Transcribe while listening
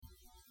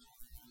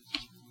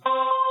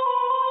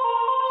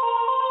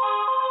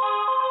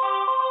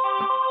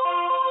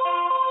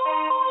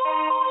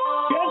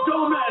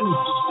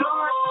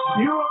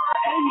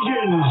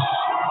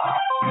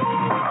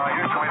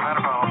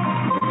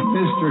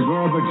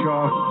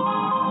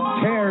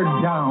Khrushchev, tear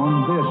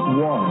down this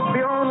wall.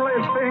 The only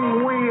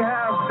thing we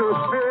have to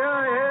fear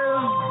is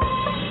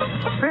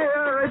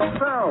fear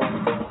itself.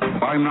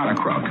 I'm not a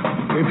crook.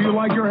 If you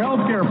like your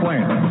health care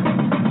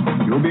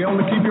plan, you'll be able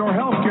to keep your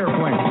health care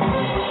plan. 9,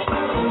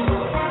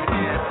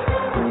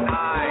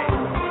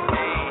 8,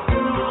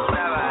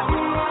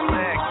 7,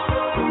 6,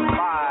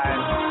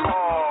 5,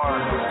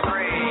 4,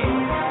 3,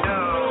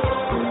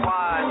 2,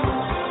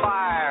 1,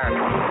 fire.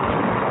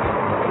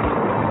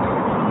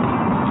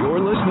 You're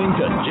listening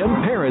to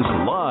Jim Paris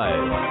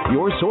Live,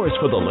 your source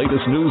for the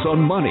latest news on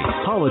money,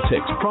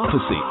 politics,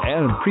 prophecy,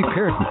 and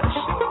preparedness.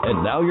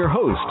 And now your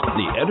host,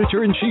 the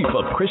editor-in-chief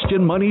of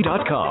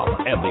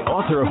ChristianMoney.com and the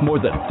author of more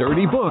than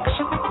 30 books,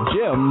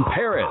 Jim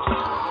Paris.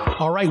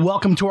 All right,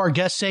 welcome to our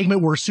guest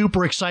segment. We're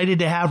super excited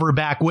to have her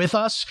back with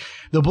us.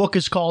 The book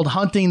is called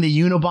Hunting the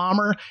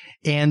Unabomber,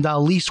 and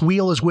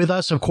Wiehl is with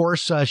us. Of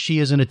course, she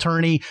is an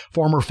attorney,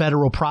 former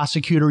federal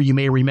prosecutor. You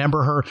may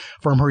remember her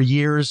from her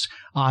years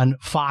on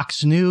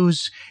Fox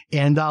News.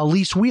 And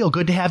Wiehl,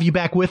 good to have you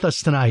back with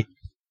us tonight.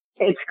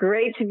 It's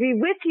great to be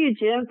with you,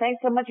 Jim.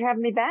 Thanks so much for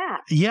having me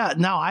back. Yeah,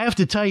 now I have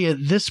to tell you,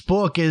 this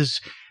book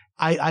is,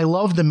 I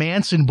love the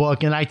Manson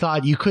book, and I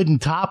thought you couldn't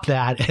top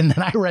that. And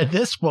then I read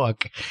this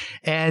book,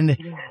 and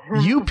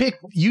you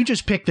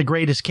just picked the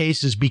greatest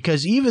cases,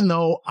 because even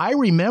though I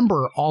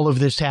remember all of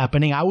this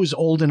happening, I was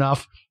old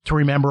enough to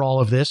remember all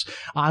of this.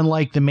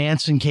 Unlike the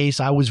Manson case,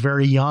 I was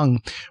very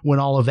young when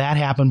all of that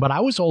happened, but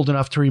I was old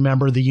enough to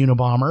remember the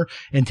Unabomber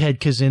and Ted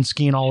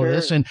Kaczynski and all of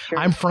this. And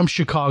I'm from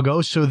Chicago,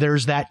 so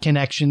there's that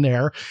connection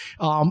there.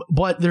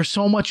 But there's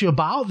so much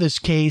about this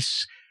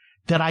case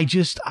that I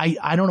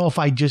don't know if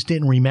I just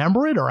didn't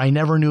remember it or I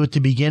never knew it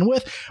to begin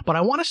with. But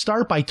I want to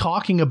start by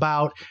talking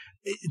about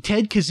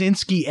Ted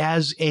Kaczynski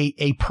as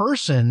a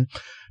person,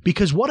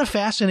 because what a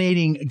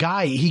fascinating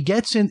guy. He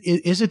gets in.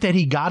 Is it that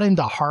he got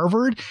into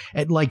Harvard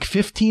at like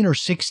 15 or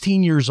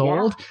 16 years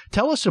old?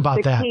 Tell us about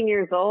 16 that. 16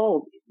 years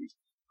old.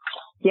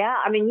 Yeah.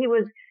 I mean, he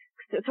was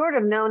sort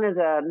of known as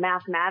a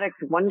mathematics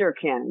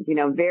wonderkind,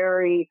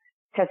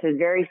 tested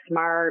very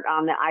smart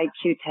on the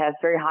IQ test,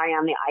 very high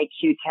on the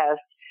IQ test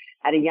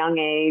at a young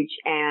age.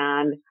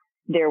 And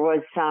there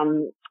was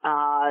some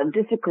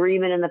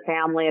disagreement in the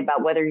family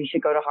about whether he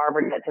should go to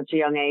Harvard at such a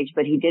young age,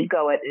 but he did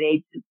go at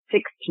age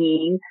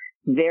 16,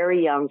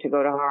 very young to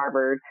go to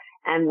Harvard,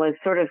 and was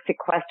sort of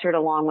sequestered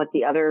along with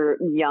the other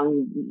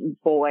young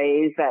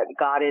boys that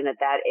got in at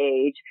that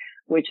age,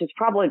 which is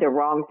probably the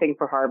wrong thing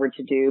for Harvard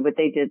to do, but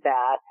they did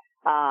that.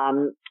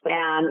 And,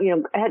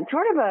 had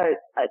sort of a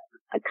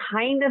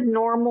kind of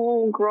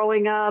normal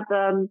growing up,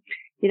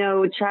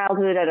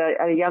 childhood, had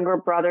a younger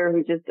brother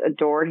who just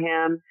adored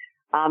him,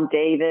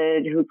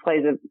 David, who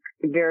plays a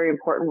very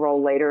important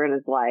role later in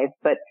his life,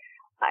 but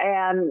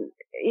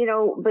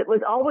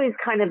was always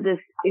kind of this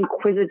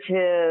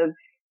inquisitive,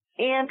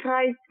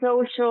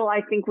 antisocial.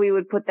 I think we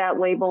would put that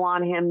label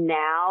on him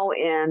now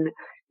in,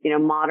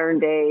 modern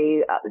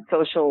day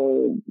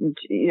social,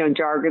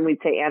 jargon.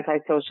 We'd say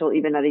antisocial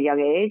even at a young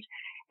age,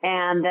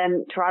 and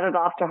then trotted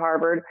off to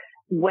Harvard,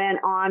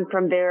 went on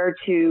from there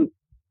to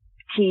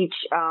teach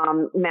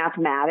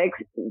mathematics.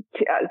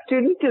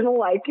 Students didn't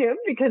like him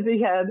because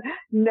he had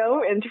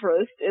no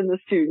interest in the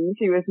students.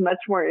 He was much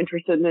more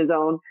interested in his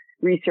own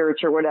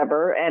research or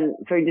whatever, and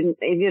so he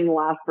didn't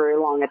last very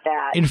long at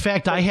that. In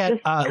fact, I had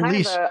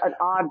an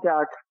odd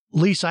duck.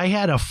 Lisa, I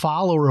had a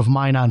follower of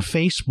mine on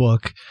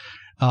Facebook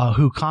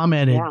who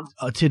commented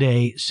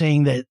today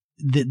saying that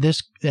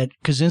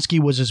Kaczynski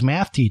was his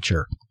math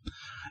teacher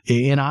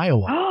in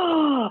Iowa.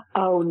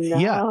 Oh no!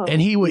 Yeah,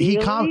 and he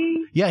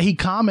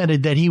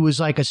commented that he was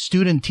like a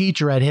student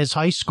teacher at his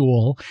high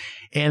school,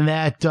 and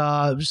that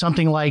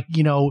something like,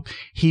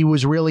 he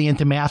was really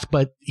into math,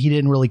 but he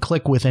didn't really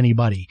click with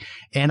anybody.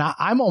 And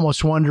I'm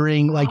almost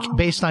wondering, like,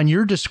 based on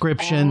your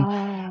description,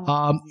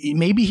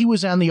 maybe he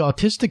was on the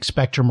autistic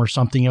spectrum or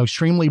something,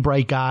 extremely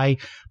bright guy,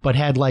 but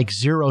had like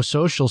zero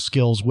social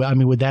skills. I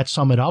mean, would that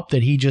sum it up?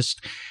 That he just,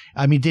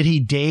 did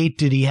he date?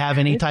 Did he have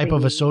any type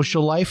of a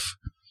social life?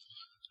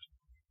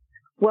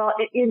 Well,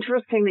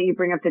 interesting that you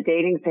bring up the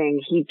dating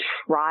thing. He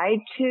tried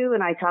to,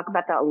 and I talk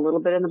about that a little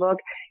bit in the book.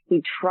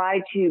 He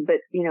tried to, but,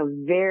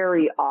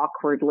 very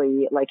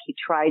awkwardly, like he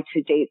tried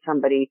to date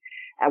somebody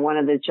at one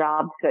of the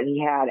jobs that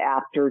he had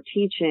after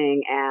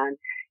teaching, and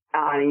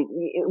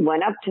he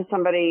went up to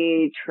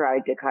somebody,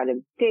 tried to kind of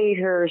date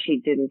her.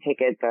 She didn't take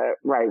it the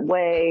right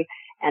way.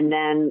 And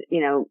then,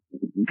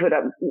 put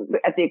up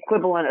at the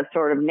equivalent of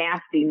sort of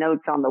nasty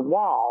notes on the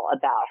wall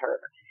about her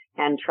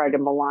and tried to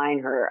malign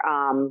her.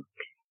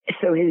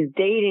 So his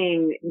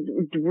dating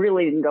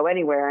really didn't go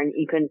anywhere, and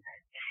you can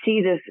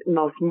see this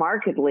most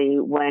markedly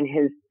when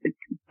his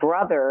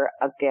brother,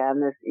 again,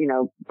 this,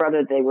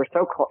 brother he was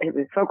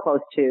so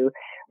close to,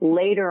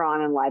 later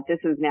on in life,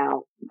 this is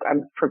now,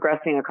 I'm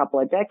progressing a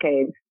couple of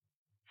decades,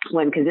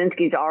 when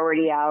Kaczynski's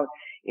already out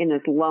in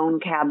this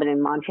lone cabin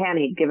in Montana.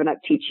 He'd given up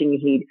teaching.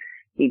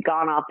 He'd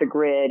gone off the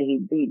grid.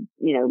 He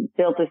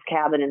built this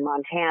cabin in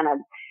Montana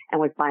and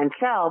was by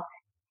himself.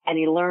 and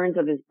he learns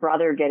of his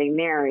brother getting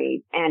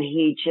married, and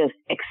he just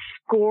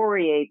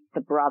excoriates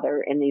the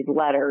brother in these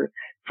letters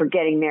for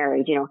getting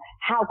married. You know,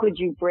 how could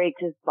you break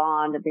this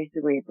bond of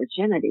basically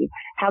virginity?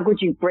 How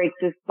could you break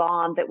this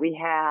bond that we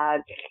had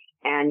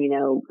and, you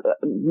know,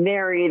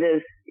 marry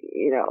this,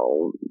 you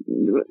know,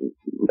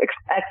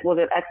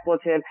 expletive.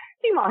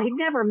 Meanwhile, he'd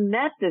never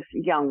met this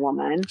young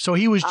woman. So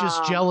he was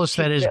just jealous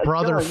that his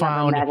brother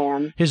found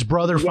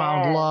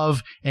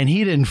love and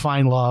he didn't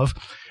find love.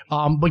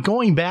 But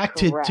going back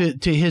to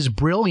his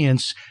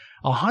brilliance,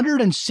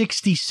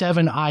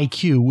 167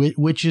 IQ,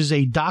 which is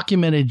a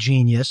documented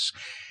genius.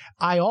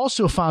 I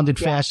also found it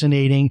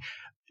fascinating.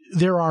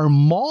 There are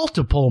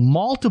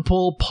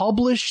multiple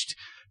published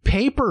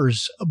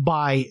papers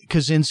by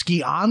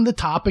Kaczynski on the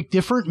topic,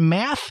 different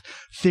math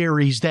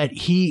theories that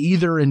he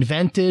either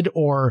invented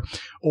or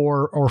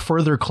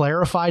further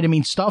clarified. I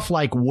mean, stuff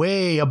like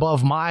way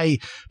above my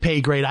pay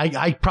grade.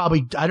 I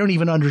don't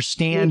even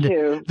understand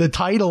the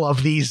title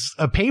of these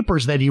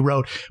papers that he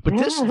wrote.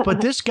 But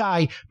this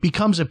guy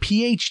becomes a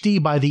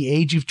PhD by the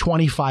age of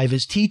 25,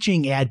 is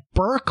teaching at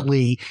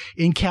Berkeley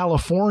in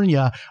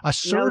California, a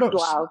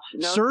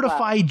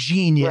certified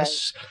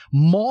genius,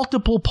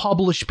 multiple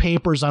published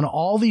papers on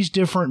all these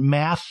different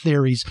math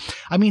theories.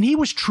 I mean, he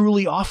was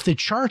truly off the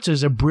charts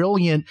as a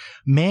brilliant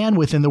man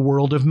within the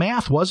world of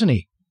math, wasn't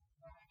he?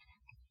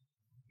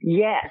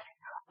 Yes,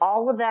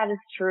 all of that is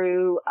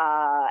true.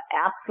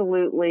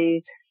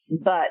 Absolutely.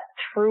 But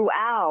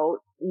throughout,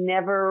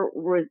 never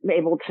was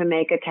able to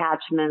make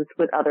attachments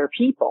with other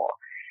people.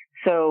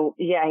 So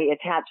yeah, he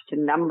attached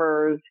to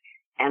numbers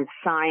and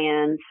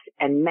science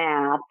and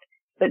math,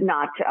 but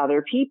not to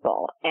other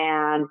people.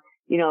 And,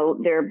 you know,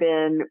 there have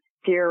been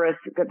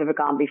theorists that have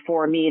gone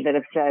before me that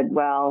have said,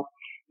 well,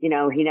 you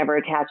know, he never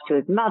attached to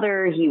his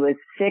mother. He was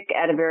sick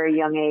at a very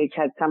young age,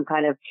 had some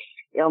kind of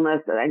illness,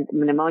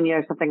 pneumonia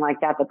or something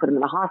like that put him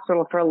in the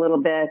hospital for a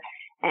little bit.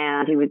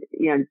 And he was,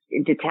 you know,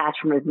 detached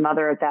from his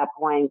mother at that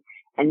point.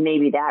 And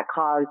maybe that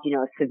caused, you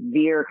know, a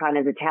severe kind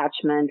of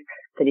attachment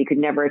that he could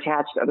never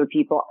attach to other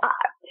people.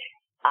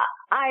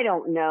 I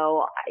don't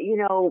know.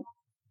 You know,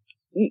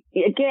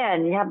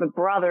 again, you have a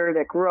brother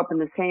that grew up in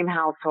the same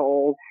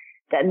household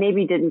that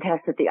maybe didn't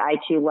test at the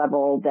IQ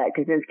level that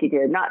Kaczynski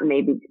did. Not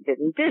maybe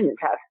didn't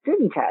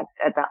test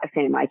at the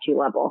same IQ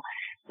level,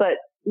 but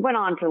went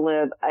on to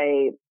live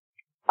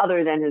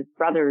other than his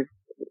brother's,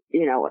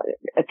 you know,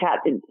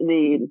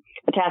 the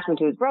attachment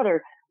to his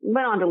brother,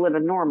 went on to live a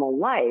normal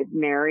life,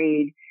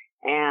 married,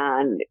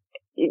 and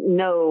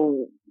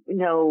no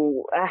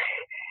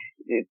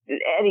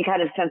any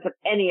kind of sense of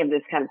any of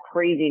this kind of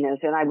craziness,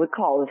 and I would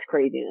call this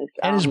craziness.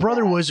 And his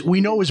brother his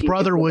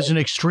brother was an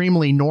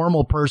extremely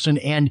normal person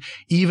and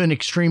even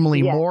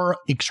extremely moral,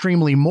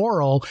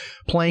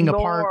 playing a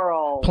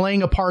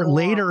part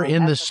later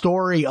in the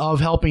story of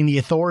helping the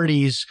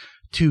authorities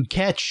to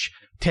catch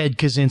Ted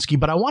Kaczynski.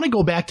 But I want to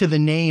go back to the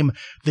name,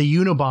 the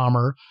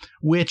Unabomber,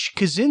 which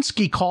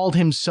Kaczynski called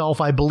himself,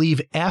 I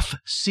believe,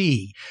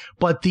 FC.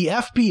 But the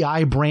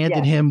FBI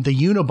branded him the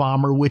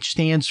Unabomber, which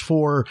stands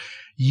for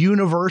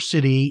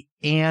University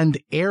and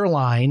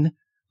Airline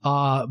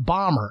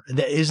Bomber.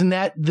 Isn't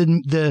that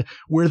the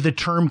where the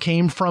term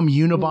came from?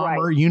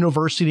 Unabomber,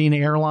 University and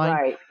Airline.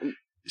 Right.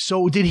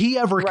 So did he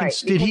ever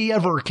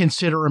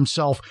consider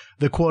himself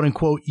the quote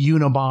unquote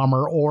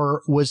Unabomber,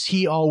 or was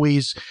he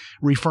always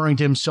referring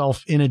to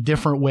himself in a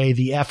different way,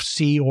 the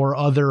FC or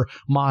other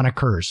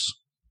monikers?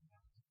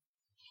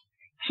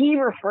 He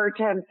referred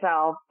to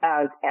himself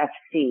as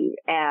FC,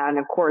 and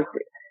of course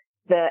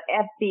the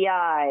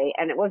FBI,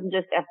 and it wasn't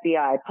just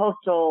FBI,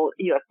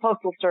 U.S.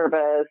 Postal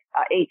Service,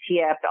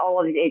 ATF, all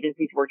of these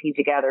agencies working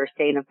together,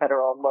 state and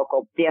federal and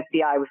local. The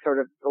FBI was sort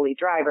of the lead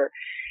driver.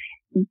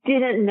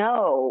 Didn't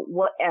know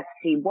what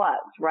FC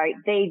was, right?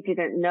 They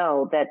didn't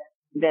know that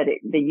the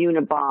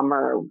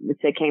Unabomber, which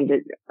they came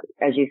to,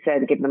 as you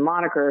said, give the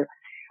moniker,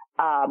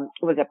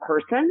 was a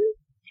person,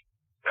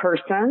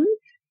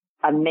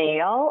 a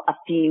male, a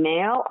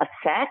female, a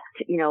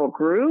sect, you know, a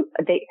group.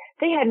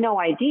 They had no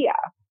idea.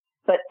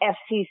 But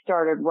FC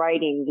started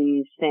writing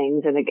these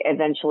things, and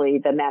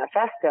eventually the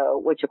manifesto,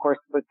 which of course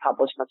was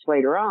published much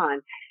later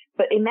on.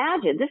 But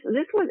imagine this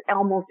was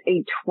almost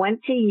a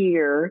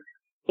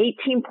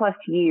 18 plus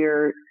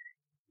year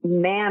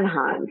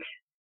manhunt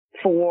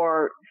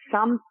for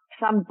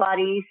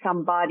somebodies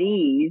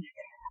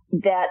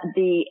that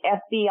the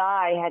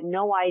FBI had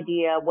no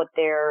idea what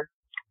their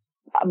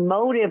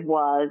motive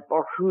was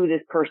or who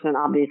this person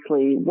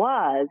obviously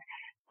was.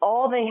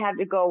 All they had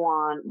to go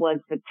on was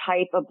the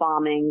type of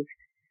bombings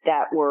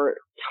that were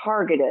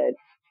targeted.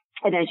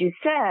 And as you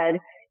said,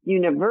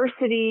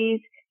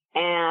 universities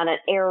and an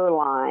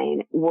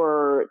airline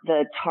were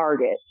the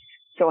targets.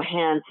 So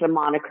hence the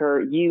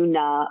moniker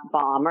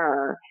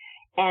Unabomber.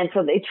 And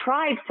so they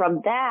tried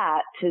from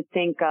that to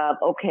think of,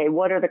 okay,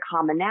 what are the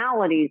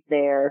commonalities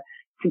there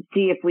to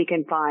see if we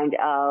can find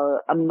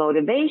a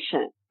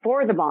motivation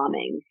for the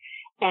bombing.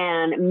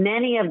 And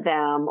many of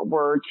them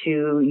were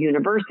to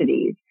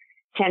universities.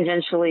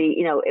 tangentially,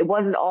 it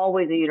wasn't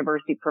always a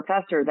university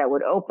professor that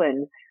would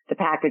open the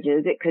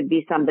packages. It could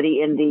be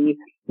somebody in the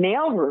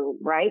mail room,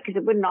 right?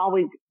 Because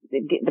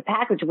the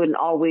package wouldn't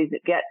always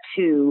get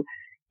to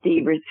the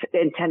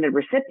intended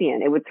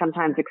recipient. It would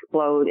sometimes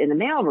explode in the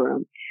mail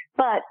room,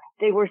 but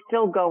they were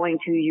still going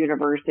to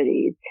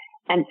universities.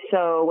 And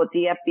so what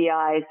the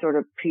FBI sort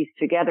of pieced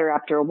together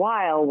after a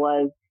while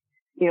was,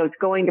 it's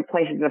going to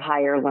places of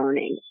higher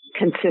learning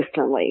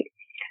consistently,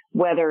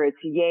 whether it's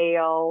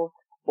Yale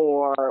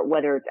or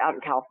whether it's out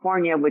in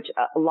California, which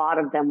a lot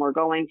of them were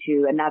going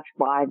to. And that's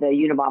why the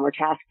Unabomber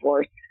task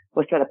force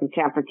was set up in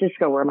San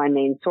Francisco, where my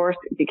main source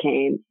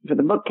for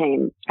the book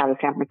came out of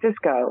San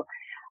Francisco.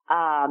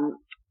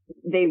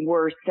 They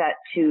were set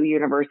to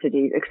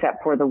universities,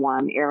 except for the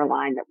one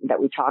airline that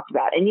we talked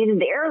about. And even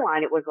the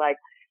airline, it was like,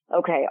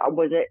 okay,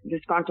 was it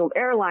disgruntled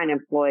airline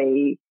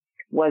employee?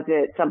 Was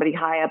it somebody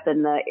high up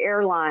in the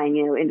airline,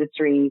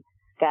 industry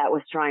that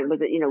was was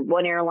it,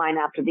 one airline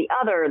after the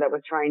other that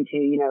was trying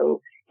to,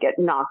 get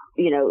knocked,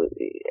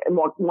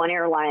 one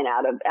airline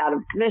out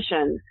of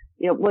commission?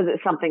 Was it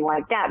something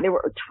like that? They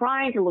were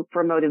trying to look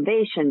for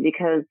motivation,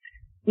 because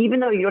even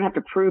though you don't have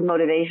to prove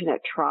motivation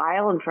at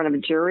trial in front of a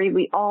jury,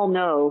 we all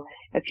know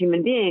as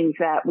human beings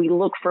that we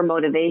look for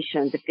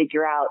motivation to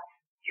figure out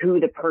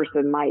who the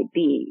person might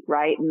be,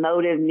 right?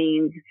 Motive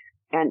means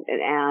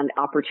and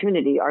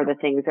opportunity are the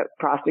things that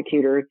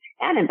prosecutors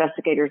and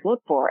investigators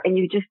look for. And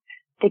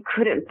they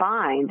couldn't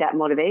find that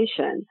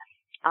motivation,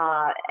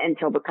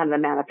 until the kind of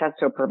the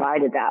manifesto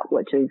provided that,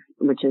 which is,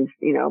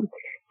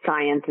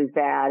 science is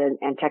bad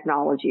and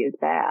technology is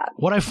bad.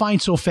 What I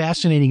find so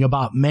fascinating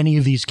about many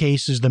of these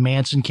cases, the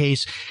Manson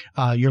case,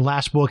 your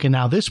last book, and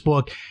now this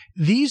book,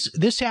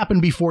 this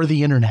happened before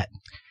the internet.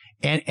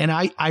 And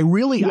I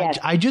really, yes.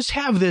 I just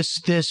have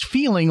this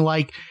feeling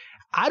like,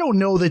 I don't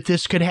know that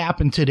this could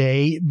happen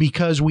today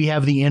because we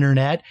have the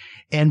internet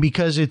and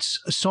because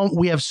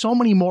we have so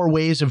many more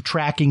ways of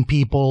tracking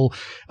people,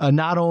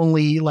 not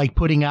only like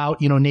putting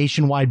out,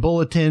 nationwide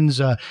bulletins.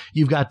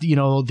 You've got, the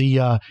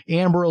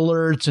Amber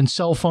Alerts, and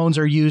cell phones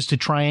are used to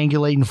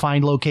triangulate and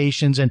find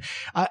locations. And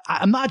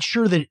I'm not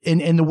sure that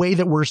in the way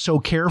that we're so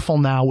careful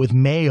now with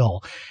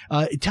mail.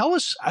 Tell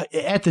us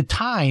at the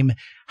time,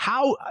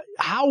 how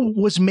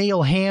was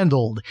mail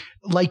handled?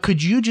 Like,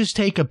 could you just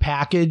take a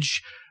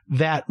package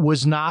that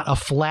was not a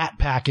flat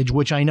package,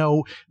 which I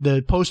know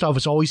the post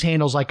office always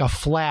handles like a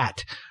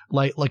flat,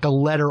 like a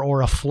letter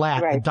or a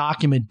flat, right. A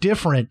document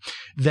different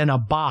than a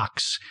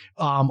box.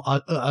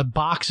 A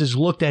box is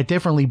looked at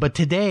differently, but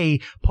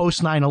today,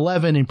 post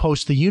 9/11 and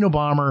post the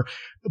Unabomber,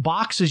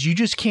 boxes, you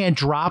just can't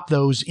drop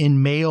those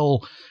in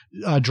mail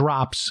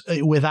drops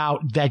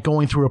without that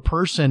going through a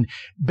person.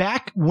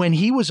 Back when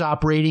he was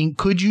operating,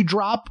 could you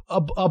drop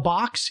a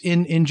box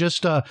in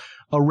just a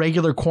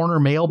regular corner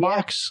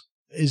mailbox? Yes.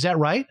 Is that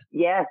right?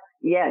 Yes,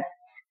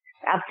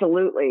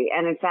 absolutely.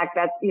 And in fact,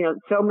 that's,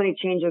 so many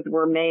changes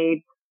were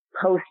made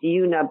post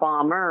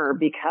Unabomber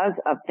because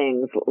of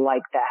things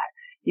like that.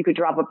 You could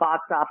drop a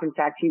box off. In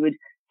fact, he would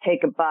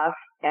take a bus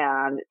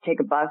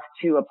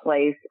to a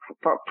place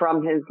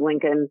from his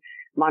Lincoln,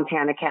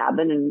 Montana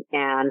cabin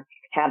and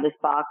have this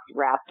box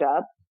wrapped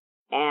up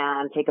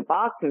and take a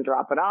box and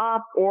drop it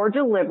off or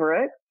deliver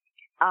it.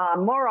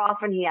 More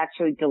often he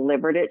actually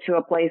delivered it to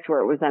a place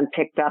where it was then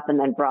picked up and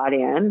then brought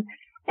in.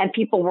 And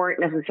people weren't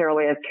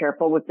necessarily as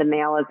careful with the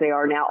mail as they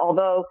are now.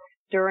 Although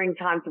during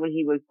times when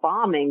he was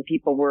bombing,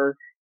 people were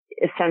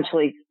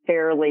essentially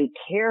fairly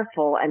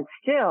careful, and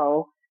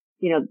still,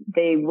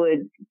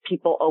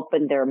 people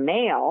opened their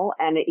mail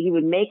and he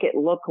would make it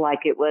look like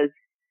it was,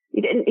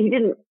 he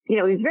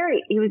was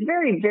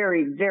very,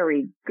 very,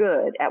 very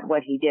good at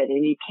what he did.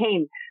 And he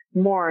became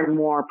more and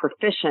more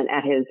proficient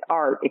at his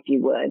art, if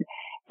you would.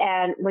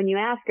 And when you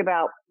ask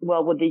about,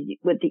 well, would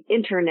the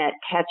internet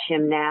catch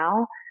him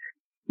now?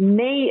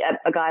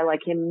 A guy like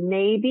him,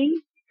 maybe.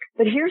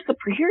 But here's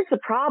the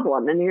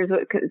problem, and here's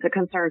what is a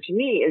concern to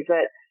me, is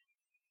that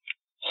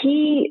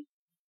he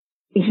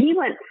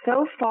went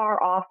so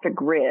far off the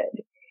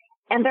grid,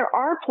 and there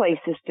are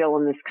places still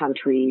in this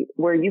country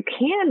where you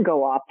can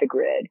go off the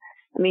grid.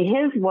 I mean,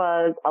 his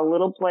was a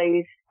little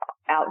place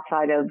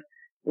outside of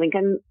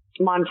Lincoln,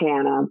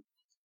 Montana,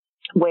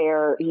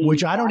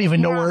 which I don't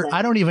even know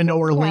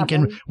where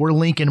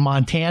Lincoln,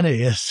 Montana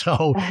is.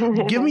 So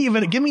give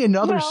me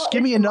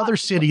another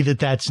city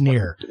that's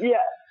near. Yeah.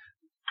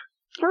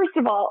 First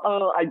of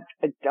all, I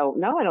don't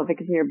know. I don't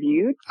think it's near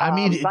Butte. I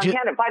mean,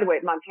 Montana. By the way,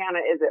 Montana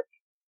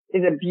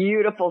is a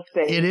beautiful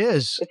state. It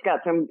is. It's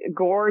got some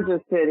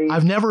gorgeous cities.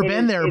 I've never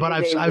been there, but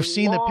I've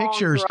seen the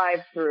pictures.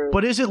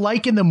 But is it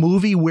like in the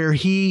movie where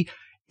he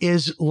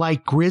is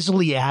like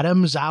Grizzly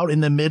Adams out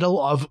in the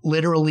middle of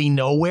literally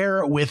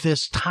nowhere with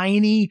this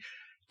tiny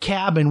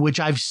cabin, which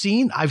I've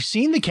seen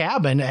the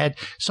cabin at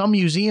some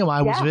museum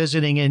I was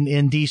visiting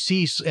in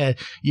DC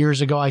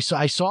years ago. I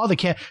saw the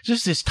cabin,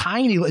 just this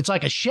tiny, it's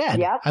like a shed.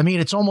 Yep. I mean,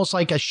 it's almost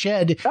like a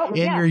shed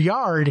in your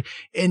yard.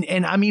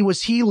 And I mean,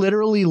 was he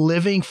literally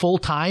living full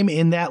time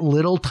in that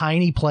little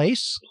tiny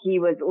place? He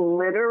was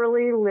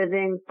literally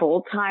living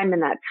full time in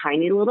that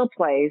tiny little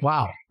place.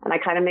 Wow. And I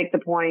kind of make the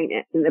point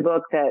in the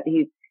book that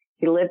he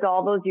lived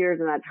all those years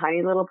in that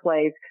tiny little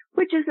place,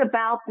 which is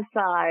about the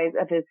size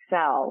of his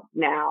cell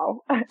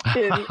now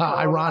in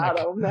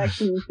ironic.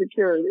 Maximum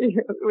security,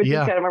 which is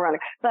kind of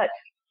ironic. But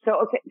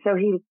so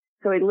he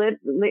lived.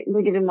 Let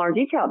me give you more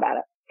detail about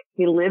it.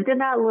 He lived in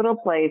that little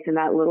place in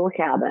that little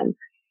cabin,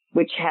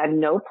 which had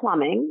no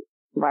plumbing,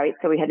 right?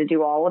 So he had to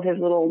do all of his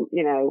little,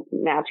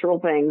 natural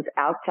things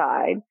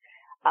outside.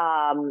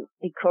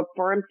 He cooked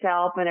for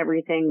himself and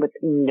everything with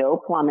no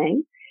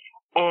plumbing.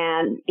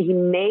 And he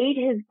made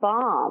his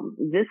bomb.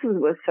 This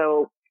was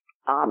so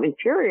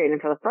infuriating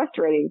and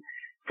frustrating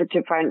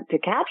to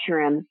capture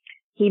him.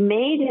 He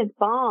made his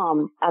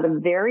bombs out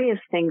of various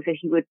things that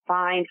he would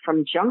find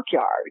from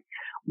junkyards.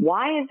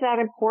 Why is that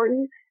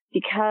important?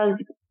 Because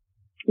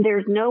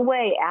there's no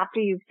way after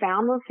you've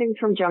found those things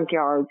from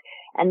junkyards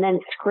and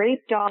then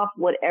scraped off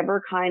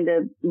whatever kind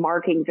of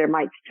markings there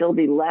might still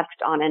be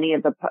left on any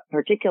of the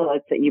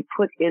particulates that you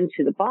put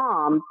into the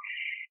bomb,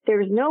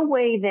 there's no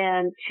way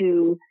then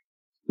to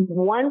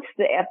once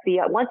the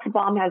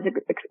bomb has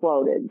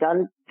exploded,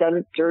 done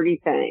its dirty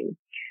thing,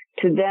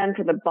 for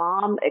the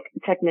bomb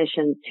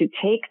technician to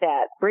take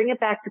that, bring it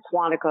back to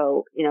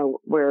Quantico,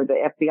 where the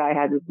FBI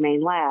has its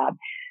main lab,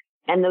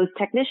 and those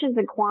technicians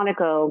in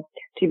Quantico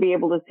to be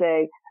able to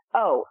say,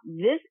 oh,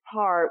 this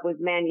part was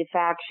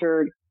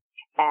manufactured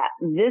at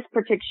this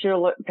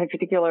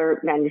particular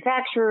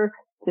manufacturer,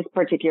 this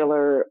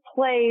particular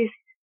place,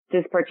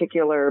 this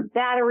particular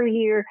battery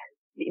here.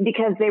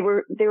 Because they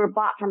were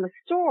bought from a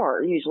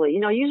store usually.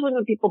 Usually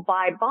when people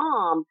buy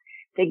bombs,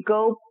 they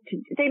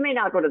may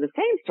not go to the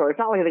same store. It's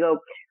not like they go,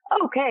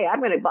 okay, I'm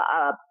going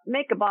to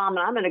make a bomb and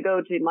I'm going to go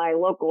to my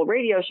local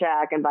Radio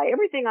Shack and buy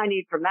everything I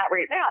need from that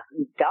right now.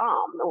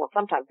 Dumb. Well,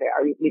 sometimes they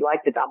are. We like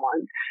the dumb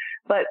ones,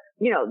 but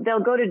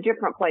they'll go to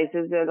different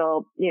places and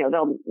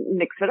they'll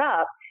mix it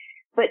up.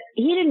 But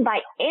he didn't buy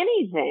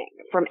anything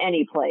from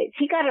any place.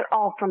 He got it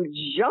all from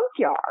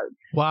junkyards.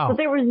 Wow. So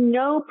there was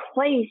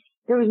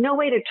no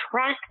way to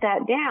track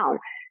that down.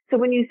 So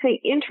when you say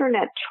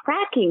internet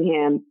tracking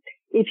him,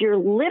 if you're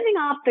living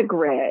off the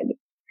grid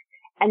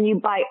and you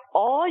buy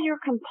all your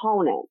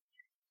components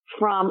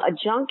from a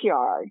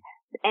junkyard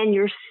and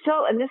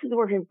this is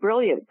where his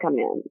brilliance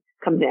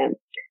comes in,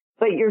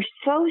 but you're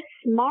so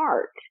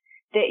smart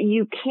that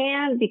you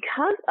can,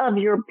 because of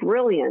your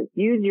brilliance,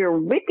 use your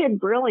wicked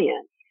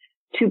brilliance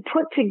to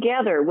put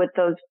together with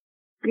those,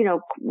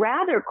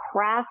 rather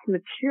crass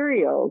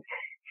materials,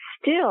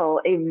 still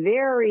a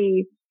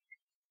very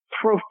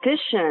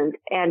proficient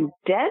and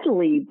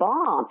deadly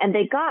bomb. And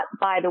they got,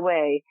 by the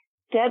way,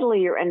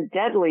 deadlier and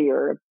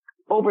deadlier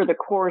over the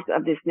course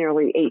of this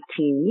nearly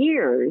 18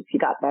 years. He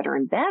got better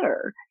and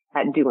better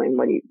at doing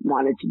what he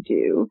wanted to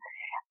do.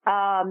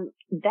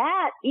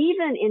 That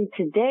even in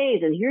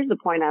today's, and here's the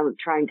point I'm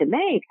trying to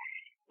make,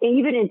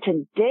 even in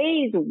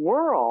today's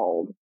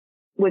world,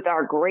 with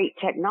our great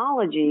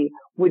technology,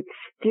 would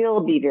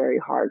still be very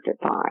hard to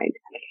find.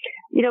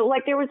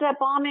 Like there was that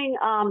bombing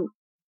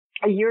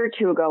a year or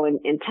two ago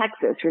in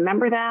Texas.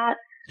 Remember that?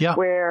 Yeah.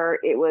 Where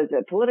it was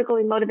a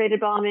politically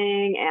motivated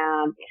bombing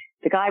and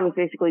the guy was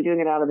basically doing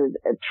it out of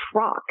a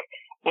truck.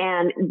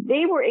 And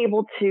they were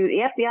able to,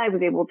 the FBI and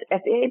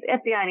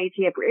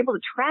ATF were able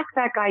to track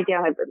that guy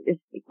down. His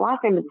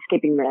last name is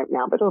escaping me right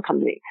now, but it'll come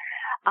to me.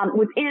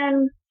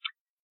 Within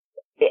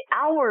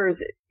hours,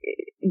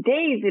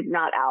 days, if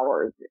not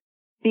hours,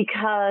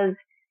 because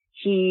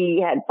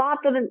he had bought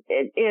them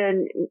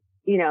in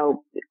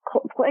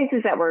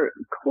places that were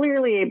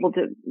clearly able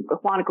to,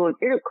 Quantico was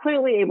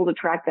clearly able to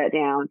track that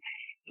down.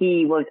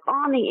 He was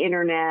on the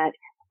internet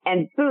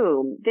and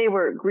boom, they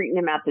were greeting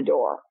him at the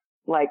door.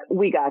 Like,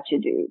 we got you,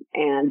 dude.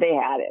 And they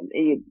had him.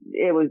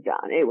 It was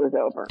done. It was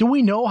over. Do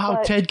we know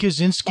how Ted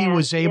Kaczynski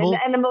was able?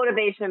 And the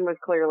motivation was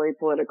clearly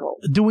political.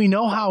 Do we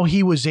know how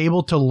he was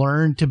able to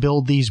learn to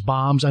build these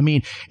bombs? I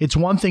mean, it's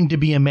one thing to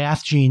be a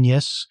math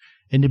genius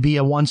and to be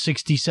a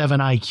 167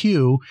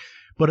 IQ,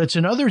 but it's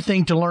another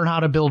thing to learn how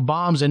to build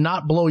bombs and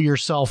not blow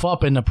yourself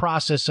up in the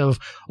process of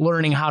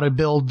learning how to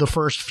build the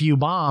first few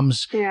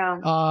bombs. Yeah.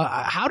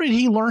 How did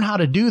he learn how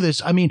to do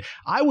this? I mean,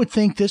 I would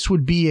think this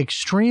would be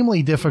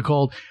extremely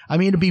difficult. I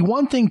mean, it'd be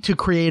one thing to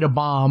create a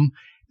bomb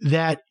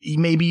that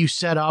maybe you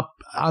set up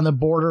on the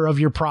border of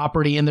your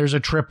property and there's a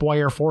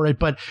tripwire for it,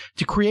 but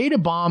to create a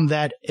bomb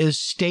that is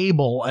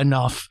stable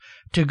enough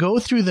to go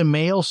through the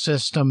mail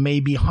system,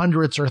 maybe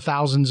hundreds or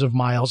thousands of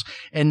miles,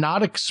 and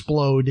not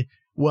explode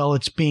while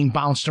it's being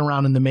bounced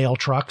around in the mail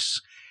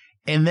trucks,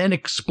 and then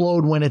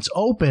explode when it's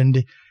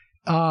opened.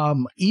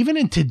 Even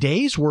in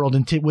today's world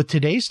and with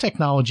today's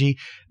technology,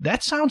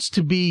 that sounds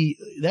to be,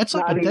 that's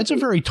a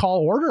very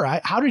tall order.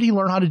 How did he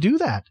learn how to do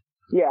that?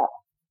 Yeah.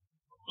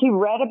 He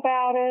read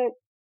about it.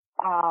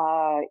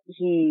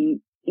 he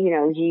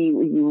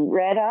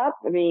read up.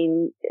 I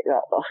mean,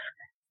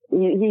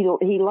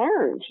 he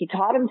learned, he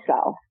taught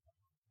himself.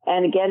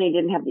 And again, he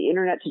didn't have the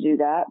internet to do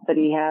that, but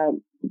he had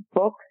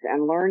books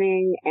and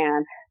learning.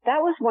 And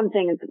that was one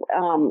thing,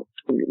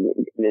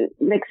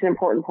 makes an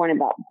important point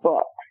about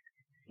books,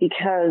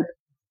 because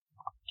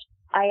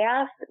I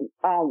asked,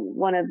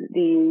 one of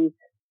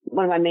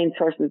my main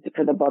sources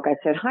for the book, I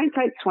said,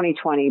 hindsight's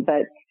 20/20,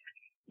 but,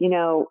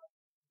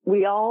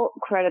 we all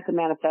credit the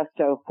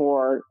manifesto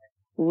for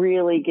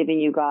really giving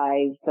you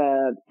guys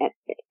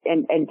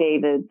and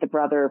David, the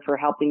brother, for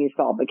helping you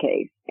solve the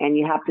case. And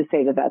you have to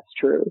say that that's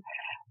true.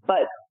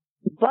 But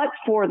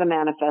for the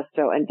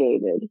manifesto and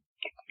David,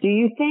 do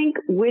you think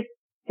with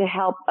the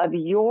help of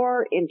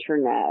your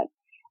internet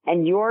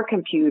and your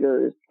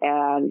computers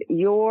and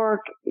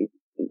your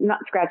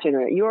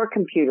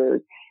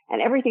computers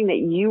and everything that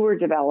you were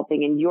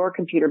developing in your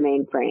computer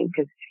mainframe,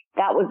 because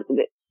that was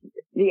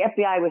the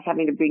FBI was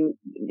having to bring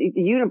the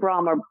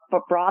Unabomber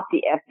brought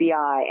the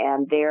FBI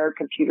and their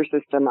computer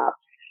system up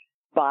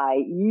by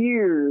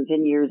years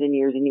and years and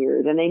years and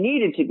years, and they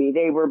needed to be.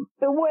 They were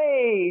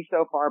way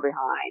so far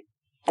behind.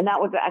 And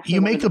that was actually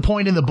you make the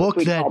point in the book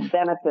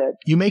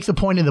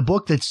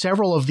that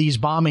several of these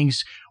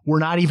bombings were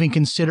not even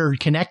considered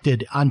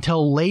connected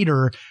until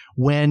later,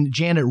 when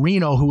Janet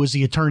Reno, who was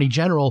the Attorney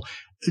General,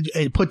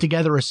 put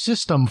together a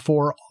system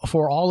for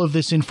all of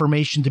this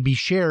information to be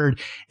shared.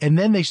 And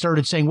then they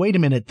started saying, wait a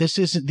minute,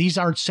 these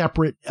aren't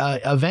separate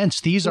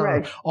events. These are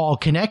right. all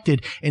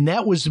connected. And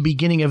that was the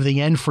beginning of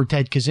the end for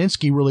Ted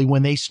Kaczynski, really,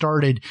 when they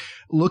started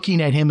looking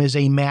at him as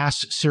a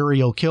mass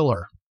serial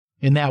killer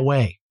in that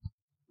way.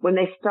 When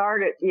they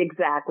started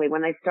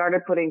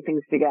putting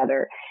things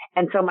together.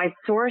 And so my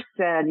source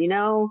said,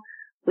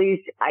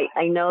 please,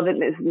 I know that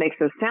this makes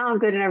us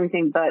sound good and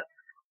everything, but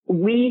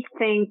we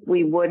think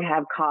we would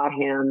have caught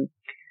him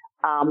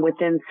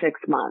within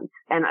 6 months,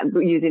 and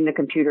using the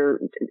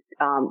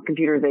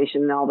computerization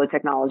and all the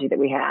technology that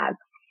we had.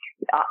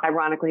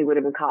 Ironically, he would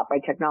have been caught by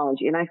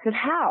technology. And I said,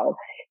 how?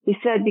 He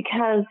said,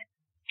 because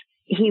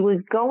he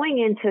was going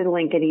into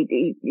Lincoln.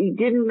 He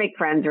didn't make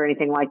friends or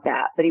anything like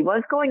that, but he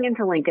was going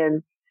into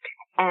Lincoln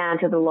and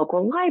to the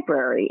local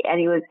library, and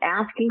he was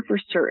asking for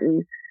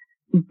certain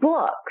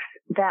books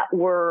that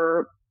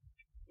were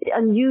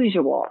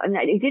unusual. And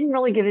he didn't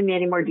really give me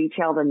any more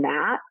detail than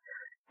that.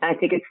 I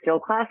think it's still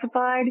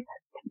classified,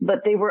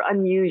 but they were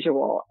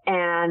unusual.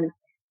 And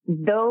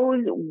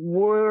those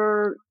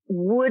were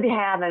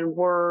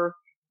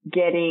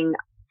getting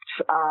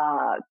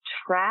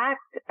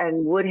tracked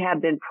and would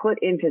have been put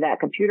into that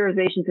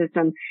computerization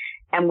system.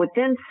 And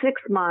within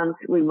 6 months,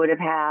 we would have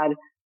had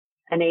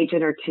an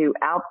agent or two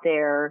out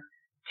there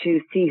to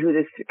see who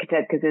this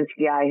Ted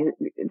Kaczynski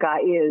guy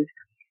is,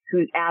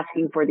 who's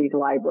asking for these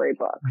library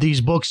books.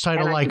 These books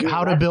titled like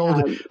How to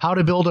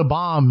Build a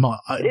Bomb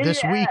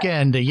this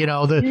weekend, the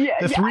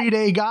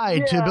 3-day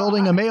guide to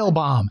building a mail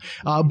bomb.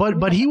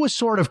 But he was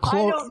sort of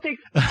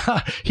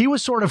he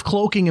was sort of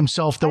cloaking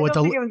himself though at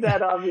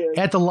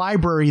the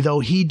library,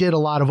 though. He did a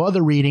lot of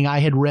other reading. I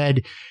had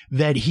read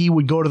that he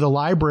would go to the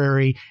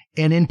library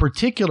and in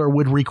particular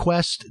would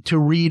request to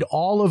read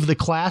all of the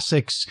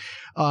classics,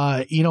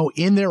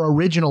 in their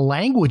original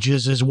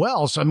languages as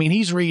well. So, I mean,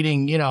 he's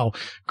reading,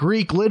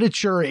 Greek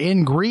literature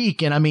in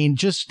Greek. And I mean,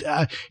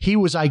 he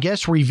was, I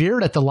guess,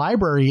 revered at the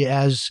library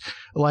as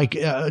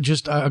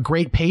just a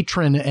great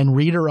patron and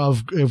reader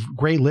of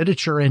great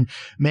literature. And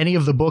many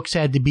of the books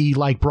had to be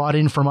brought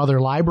in from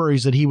other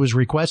libraries that he was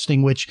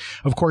requesting, which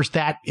of course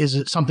that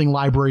is something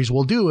libraries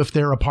will do if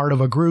they're a part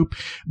of a group.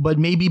 But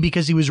maybe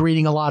because he was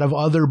reading a lot of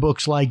other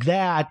books like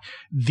that,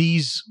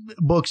 these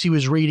books he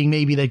was reading,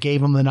 maybe that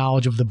gave him the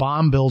knowledge of the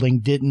bomb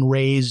building, didn't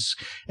raise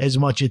as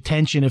much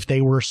attention if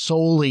they were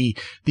solely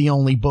the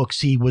only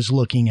books he was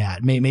looking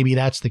at. Maybe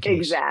that's the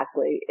case.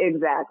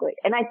 Exactly.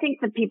 And I think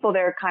the people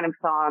there kind of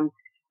saw him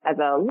as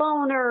a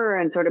loner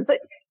and sort of, but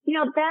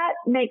that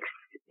makes,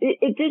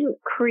 it didn't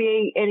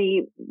create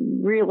any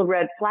real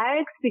red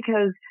flags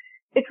because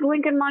it's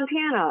Lincoln,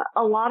 Montana.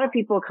 A lot of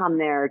people come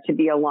there to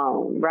be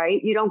alone,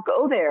 right? You don't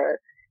go there.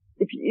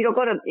 If you don't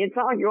go to, it's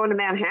not like you're going to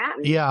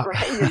Manhattan. Yeah.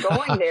 Right? You're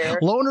going there.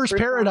 Loner's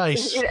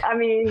paradise. I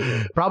mean,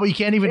 probably you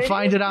can't even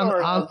find it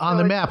on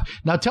the map.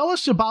 Now tell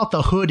us about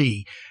the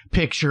hoodie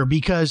picture,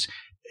 because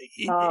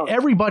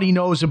everybody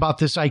knows about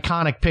this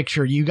iconic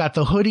picture. You got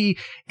the hoodie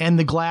and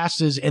the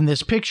glasses in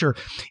this picture.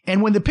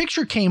 And when the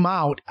picture came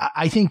out,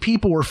 I think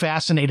people were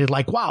fascinated,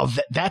 like, wow,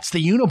 that's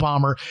the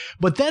Unabomber.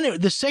 But then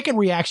the second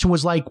reaction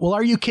was like, well,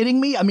 are you kidding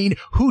me? I mean,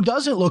 who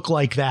doesn't look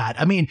like that?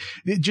 I mean,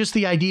 just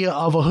the idea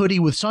of a hoodie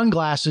with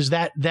sunglasses,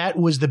 that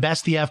was the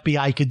best the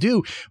FBI could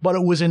do, but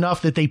it was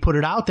enough that they put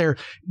it out there.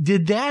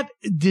 Did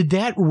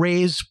that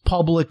raise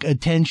public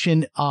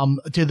attention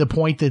to the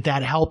point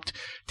that helped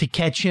to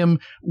catch him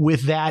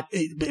with that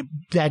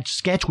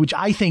sketch, which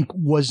I think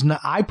was not,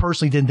 I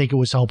personally didn't think it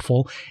was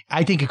helpful.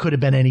 I think it could have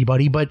been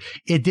anybody, but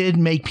it did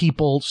make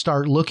people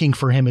start looking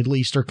for him at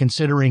least, or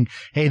considering,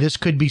 hey, this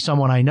could be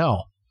someone I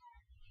know.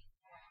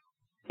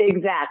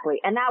 Exactly.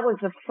 And that was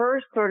the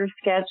first sort of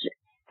sketch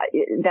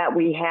that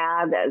we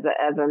had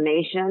as a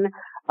nation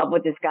of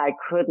what this guy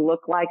could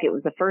look like. It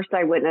was the first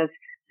eyewitness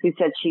who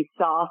said she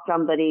saw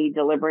somebody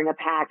delivering a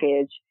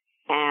package.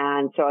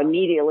 And so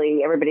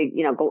immediately everybody,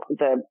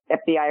 the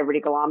FBI,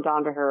 everybody glommed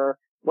onto her.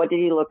 What did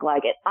he look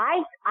like? And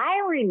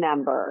I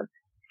remember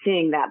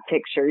seeing that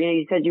picture.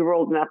 You said you were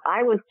old enough.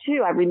 I was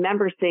too. I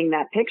remember seeing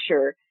that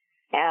picture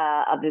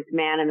of this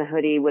man in the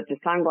hoodie with the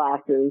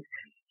sunglasses.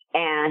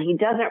 And he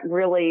doesn't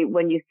really,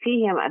 when you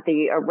see him at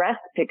the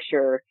arrest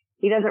picture,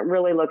 he doesn't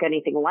really look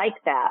anything like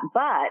that.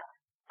 But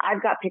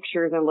I've got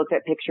pictures and looked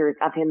at pictures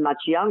of him much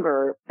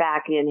younger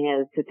back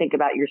in to think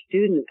about your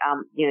student,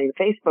 your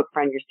Facebook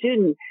friend, your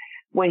student,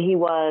 when he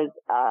was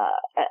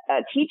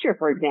a teacher,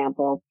 for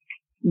example.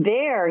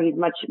 There, he's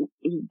got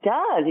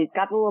the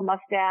little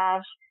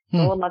mustache,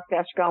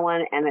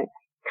 going, and a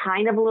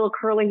kind of a little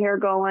curly hair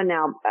going.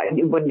 Now,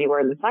 he wouldn't be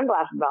wearing the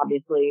sunglasses,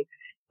 obviously,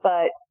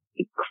 but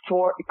it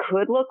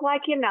could look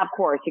like him. Now, of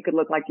course, he could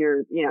look like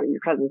your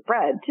cousin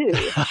Fred too.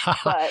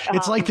 But,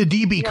 it's like the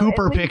DB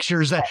Cooper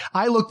pictures that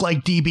I look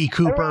like DB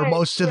Cooper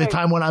most of the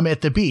time when I'm at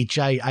the beach.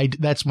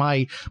 That's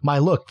my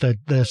look,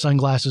 the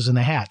sunglasses and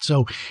the hat.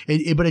 So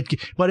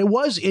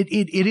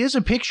it is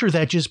a picture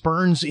that just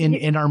burns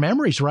in our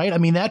memories, right? I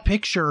mean, that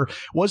picture,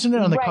 wasn't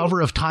it on the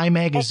cover of Time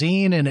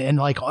magazine and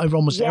like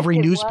almost every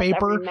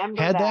newspaper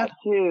had that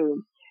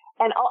too.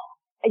 And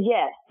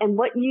yes. And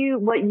what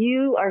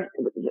you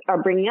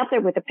are bringing up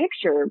there with the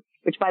picture,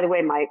 which by the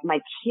way, my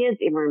kids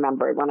even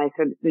remembered when I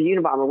said the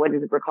Unabomber, what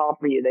does it recall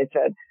for you? They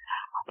said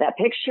that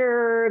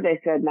picture, they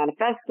said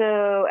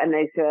manifesto, and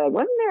they said,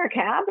 wasn't there a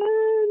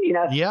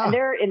cabin? Yeah. And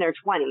they're in their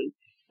 20s.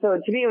 So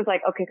to me, it was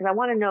like, okay, cause I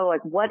want to know,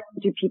 like, what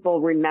do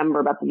people remember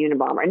about the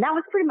Unabomber? And that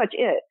was pretty much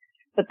it.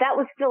 But that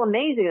was still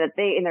amazing that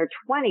they in their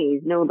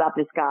 20s knew about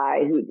this guy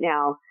who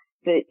now,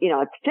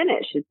 it's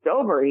finished. It's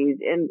over. He's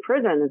in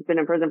prison. He's been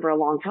in prison for a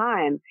long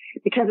time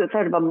because it's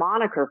sort of a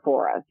moniker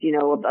for us,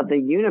 of the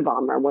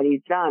Unabomber, what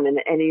he's done.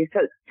 And he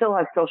still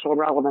has social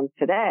relevance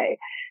today.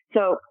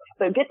 So,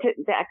 but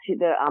back to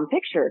the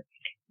picture.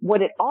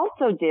 What it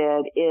also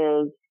did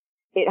is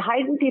it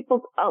heightened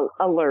people's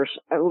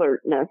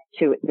alertness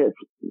to this,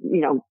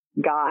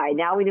 guy.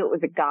 Now we knew it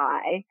was a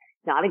guy,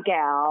 not a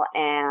gal.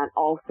 And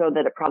also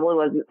that it probably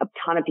wasn't a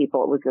ton of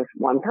people. It was just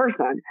one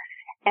person.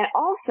 And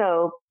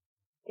also,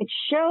 it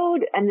showed,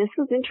 and this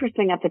was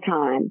interesting at the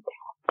time,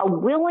 a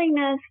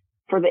willingness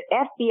for the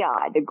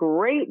FBI, the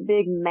great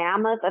big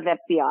mammoth of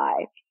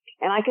FBI.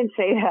 And I can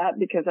say that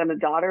because I'm a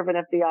daughter of an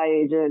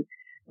FBI agent,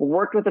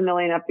 worked with a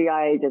million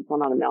FBI agents. Well,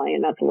 not a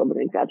million. That's a little bit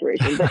of an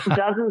exaggeration, but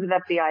dozens of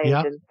FBI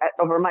agents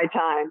over my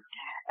time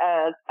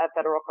as a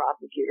federal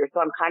prosecutor.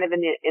 So I'm kind of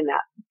in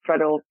that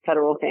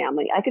federal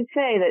family. I could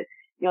say that,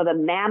 the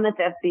mammoth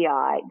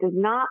FBI does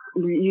not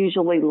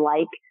usually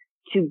like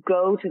to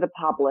go to the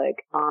public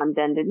on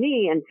bended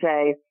knee and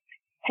say,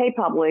 hey,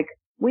 public,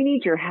 we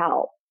need your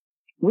help.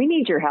 We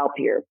need your help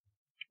here.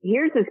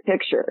 Here's this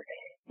picture.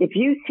 If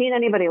you've seen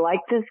anybody like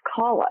this,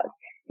 call us.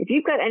 If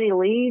you've got any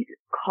leads,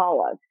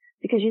 call us.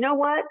 Because you know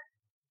what?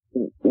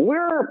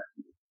 We're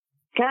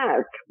kind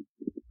of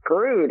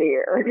screwed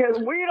here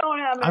because we don't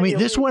have any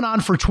this leads. Went on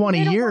for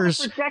 20 years.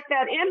 Project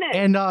that image.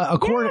 And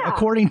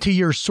according to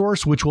your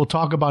source, which we'll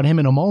talk about him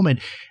in a moment,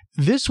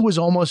 this was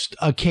almost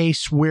a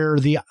case where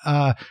the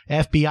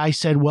FBI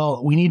said,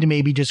 well, we need to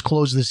maybe just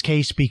close this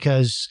case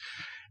because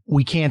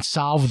we can't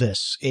solve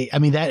this.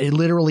 That it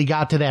literally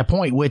got to that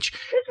point, which...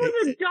 This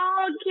was a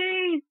dog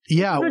case.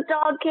 Yeah. This was a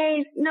dog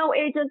case. No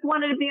agents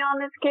wanted to be on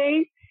this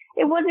case.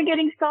 It wasn't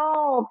getting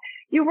solved.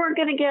 You weren't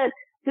going to get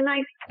the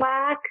nice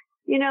plaque,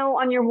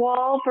 on your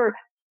wall for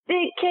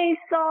big case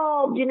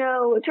solved.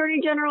 Attorney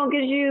General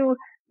gives you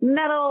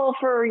medal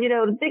for,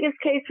 the biggest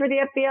case for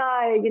the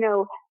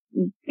FBI,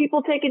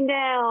 people taken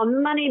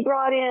down, money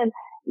brought in.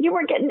 You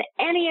weren't getting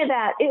any of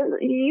that.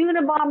 The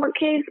Unabomber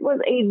case was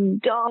a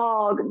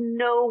dog.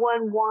 No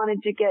one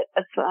wanted to get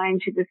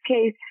assigned to this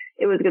case.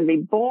 It was going to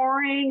be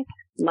boring,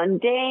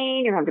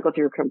 mundane. You're going to have to go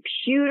through your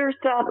computer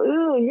stuff.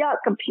 Ooh, yuck,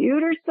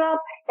 computer stuff.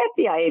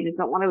 FBI agents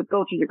don't want to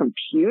go through your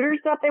computer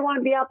stuff. They want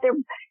to be out there,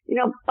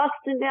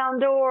 busting down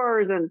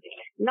doors and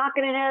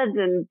knocking in heads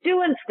and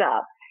doing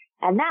stuff.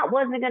 And that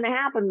wasn't going to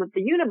happen with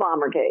the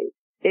Unabomber case.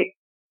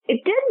 It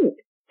didn't.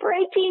 For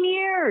 18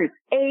 years.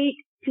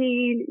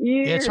 18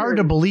 years. It's hard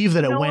to believe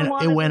that it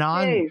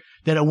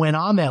went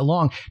on that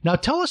long. Now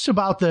tell us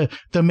about the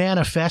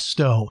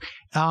manifesto.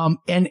 Tell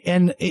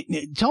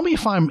me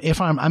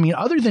if I'm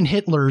other than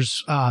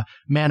Hitler's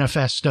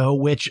manifesto,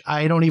 which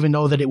I don't even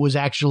know that it was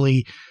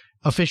actually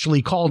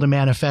officially called a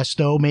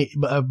manifesto,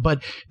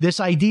 but this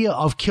idea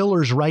of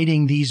killers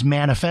writing these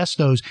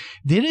manifestos,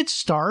 did it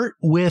start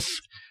with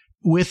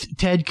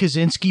Ted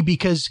Kaczynski?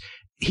 Because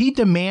he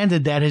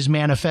demanded that his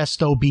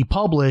manifesto be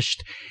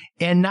published.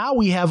 And now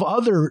we have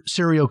other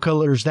serial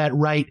killers that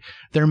write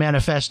their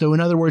manifesto. In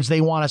other words, they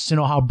want us to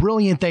know how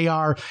brilliant they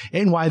are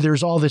and why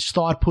there's all this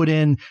thought put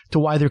in to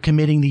why they're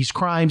committing these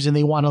crimes. And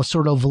they want to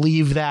sort of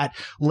leave that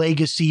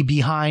legacy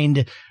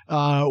behind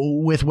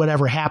with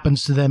whatever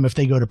happens to them if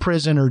they go to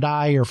prison or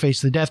die or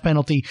face the death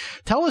penalty.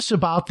 Tell us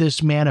about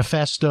this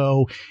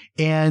manifesto.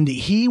 And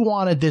he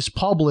wanted this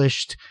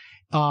published.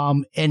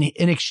 And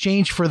in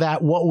exchange for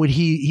that, what would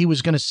he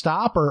was going to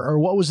stop or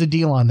what was the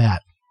deal on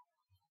that?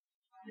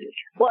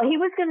 Well, he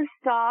was going to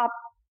stop,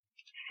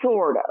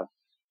 sort of.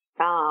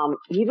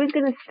 He was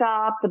going to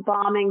stop the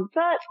bombing,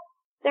 but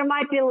there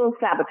might be a little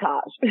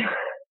sabotage.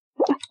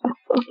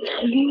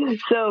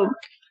 So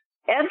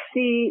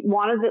FC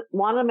wanted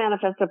a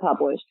manifesto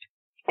published.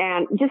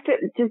 And just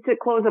to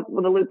close up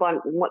with a loop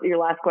on what your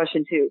last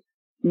question too.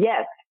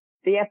 Yes,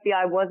 the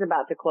FBI was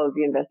about to close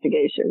the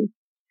investigation.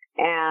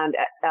 And,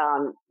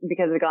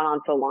 because it had gone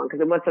on so long,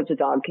 because it was such a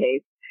dog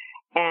case.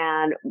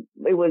 And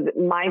it was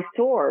my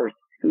source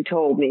who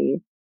told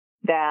me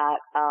that,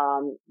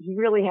 he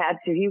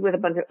with a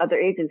bunch of other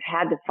agents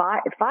had to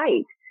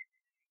fight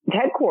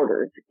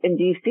headquarters in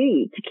DC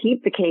to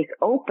keep the case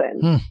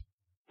open.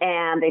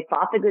 And they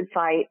fought the good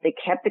fight. They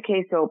kept the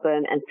case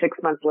open. And 6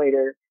 months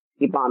later,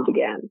 he bombed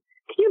again.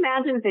 Can you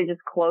imagine if they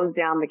just closed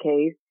down the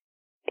case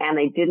and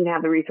they didn't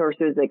have the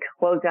resources? They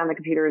closed down the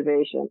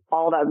computerization.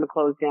 All that would be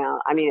closed down.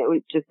 I mean, it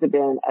would just have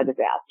been a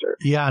disaster.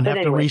 Yeah. And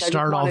have to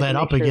restart all that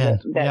up again.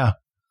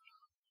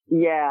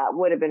 Yeah, it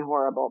would have been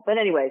horrible. But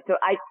anyway, so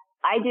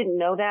I didn't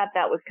know that.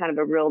 That was kind of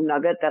a real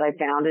nugget that I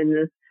found in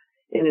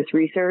this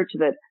research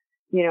that,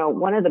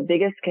 one of the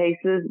biggest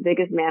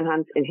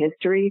manhunts in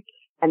history,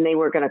 and they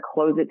were going to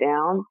close it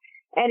down.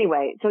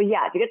 Anyway, so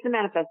yeah, to get to the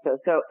manifesto.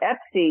 So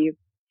FC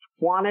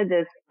wanted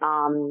this,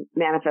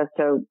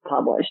 manifesto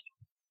published.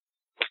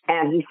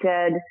 And he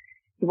said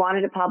he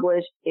wanted it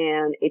published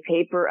in a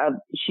paper of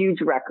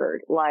huge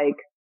record, like,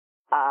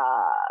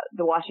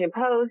 the Washington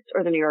Post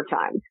or the New York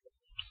Times.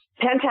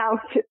 Penthouse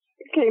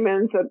came in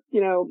and said,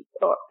 we'll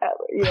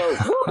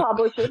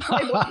publish it.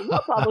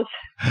 We'll publish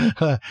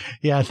it.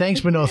 Yeah,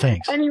 thanks, but no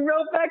thanks. And he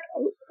wrote back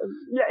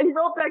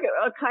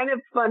a kind of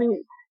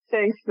funny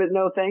thanks, but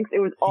no thanks. It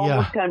was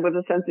almost kind of with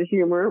a sense of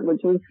humor,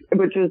 which was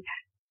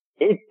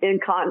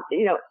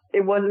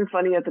it wasn't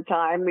funny at the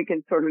time. We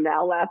can sort of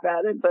now laugh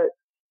at it, but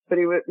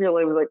he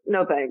really was like,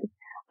 no thanks.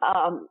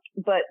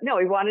 But no,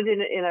 he wanted it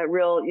in a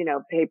real,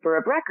 paper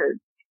of record.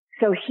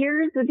 So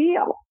here's the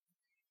deal.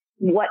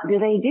 What do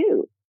they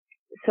do?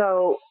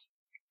 So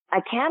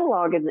I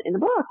catalog in the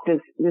book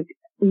this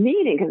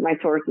meeting, because my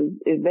source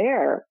is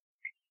there,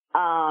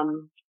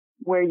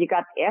 where you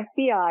got the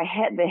FBI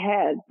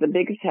the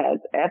biggest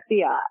heads,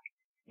 FBI,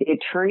 the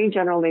Attorney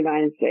General of the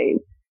United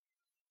States,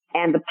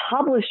 and the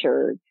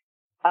publishers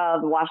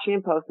of the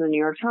Washington Post and the New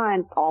York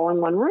Times all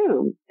in one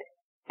room.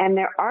 And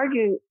they're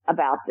arguing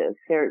about this.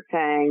 They're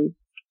saying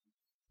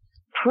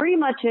pretty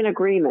much in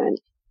agreement,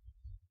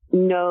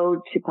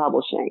 no to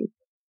publishing.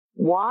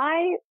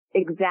 Why?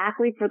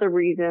 Exactly for the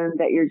reason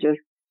that you're just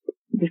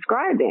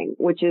describing,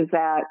 which is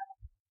that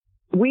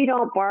we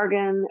don't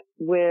bargain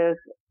with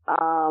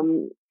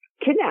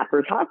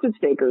kidnappers, hostage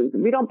takers.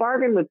 We don't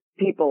bargain with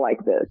people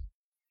like this.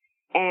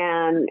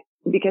 And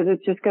because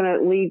it's just going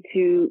to lead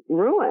to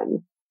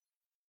ruin.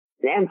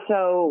 And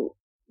so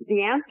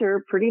the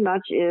answer pretty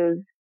much is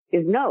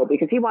no,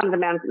 because he wanted the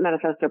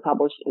manifesto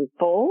published in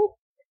full.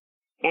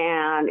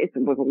 And it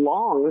was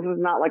long. This was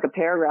not like a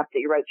paragraph that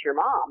you write to your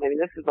mom. I mean,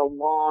 this is a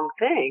long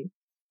thing.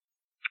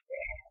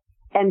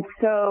 And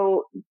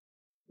so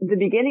the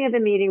beginning of the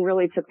meeting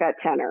really took that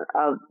tenor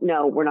of,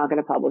 no, we're not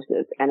going to publish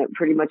this. And it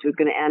pretty much was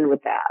going to end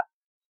with that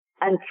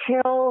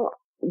until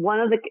one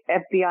of the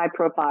FBI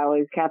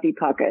profilers, Kathy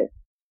Puckett,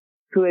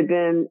 who had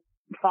been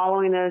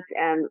following this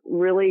and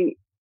really,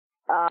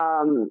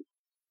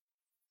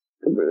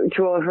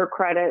 to her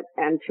credit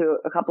and to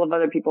a couple of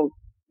other people,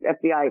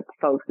 FBI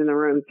folks in the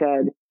room,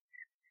 said,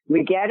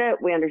 we get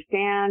it. We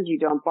understand you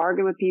don't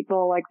bargain with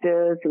people like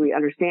this. We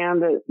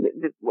understand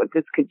what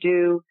this could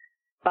do,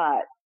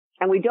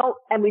 and we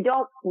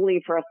don't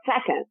believe for a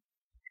second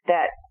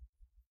that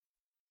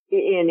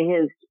in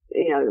his,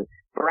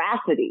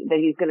 veracity that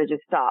he's going to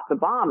just stop the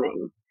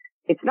bombing.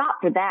 It's not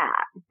for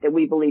that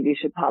we believe you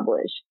should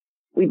publish.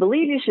 We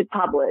believe you should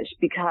publish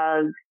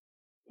because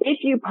if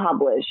you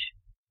publish,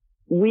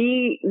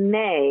 we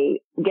may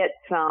get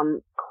some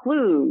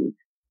clues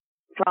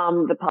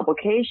from the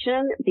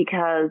publication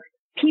because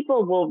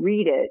people will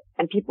read it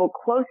and people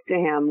close to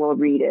him will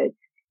read it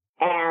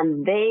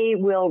and they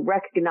will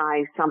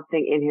recognize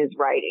something in his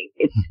writing.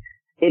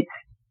 It's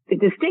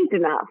distinct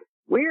enough,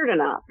 weird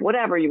enough,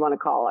 whatever you want to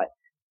call it,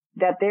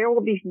 that there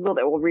will be people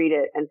that will read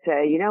it and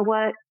say, you know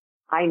what?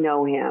 I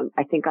know him.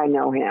 I think I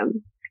know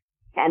him.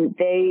 And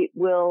they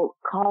will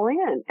call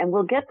in and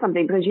we'll get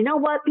something because you know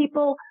what,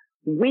 people?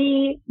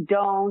 We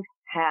don't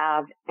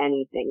have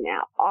anything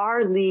now.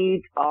 Our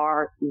leads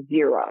are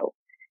zero.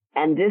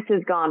 And this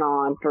has gone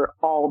on for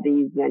all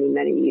these many,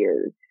 many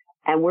years.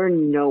 And we're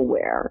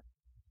nowhere.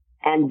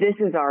 And this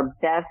is our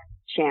best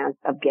chance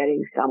of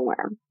getting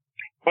somewhere.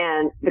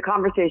 And the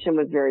conversation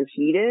was very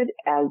heated,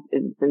 as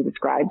it's been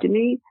described to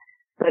me.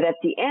 But at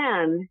the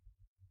end,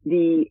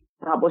 the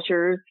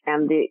publishers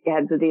and the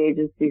heads of the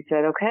agency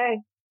said, okay,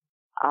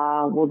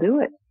 we'll do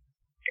it.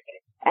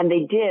 And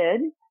they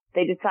did.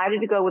 They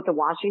decided to go with the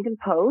Washington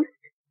Post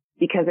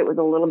because it was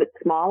a little bit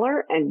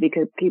smaller and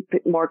because keep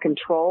it more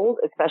controlled,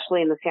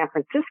 especially in the San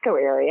Francisco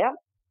area,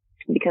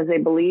 because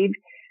they believed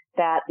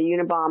that the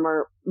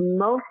Unabomber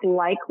most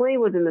likely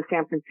was in the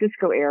San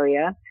Francisco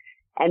area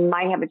and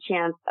might have a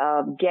chance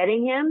of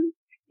getting him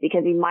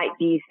because he might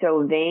be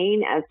so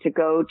vain as to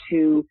go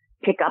to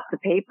pick up the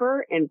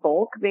paper in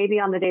bulk, maybe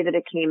on the day that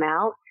it came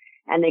out,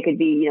 and they could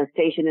be,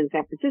 stationed in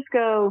San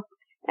Francisco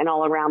and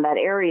all around that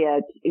area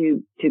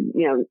to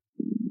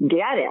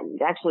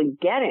actually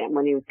get him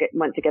when he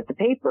went to get the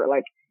paper.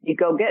 Like, he'd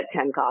go get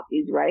 10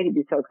 copies, right? He'd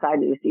be so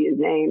excited to see his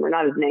name, or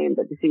not his name,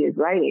 but to see his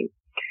writing.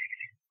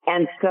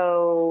 And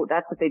so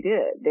that's what they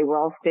did. They were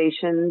all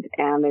stationed,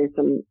 and there's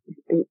some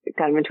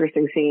kind of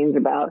interesting scenes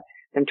about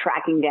them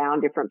tracking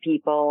down different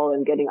people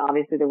and getting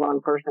obviously the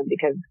wrong person,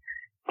 because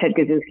Ted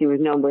Kaczynski was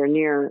nowhere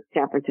near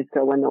San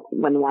Francisco when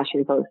the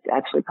Washington Post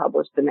actually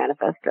published the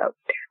manifesto.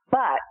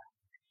 But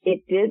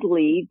it did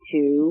lead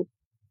to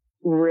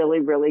really,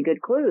 really good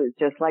clues,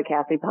 just like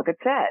Kathy Puckett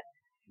said.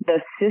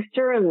 The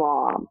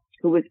sister-in-law,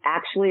 who was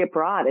actually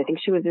abroad, I think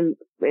she was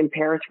in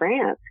Paris,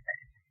 France,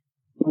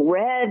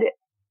 read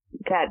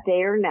that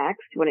day or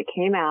next when it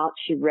came out.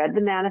 She read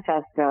the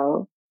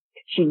manifesto.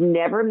 She'd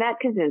never met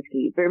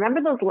Kaczynski. But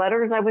remember those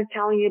letters I was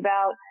telling you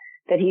about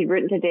that he'd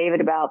written to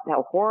David about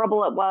how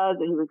horrible it was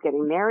that he was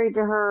getting married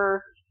to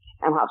her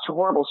and how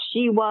horrible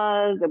she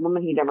was, a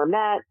woman he'd never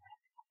met,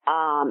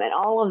 and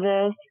all of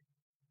this.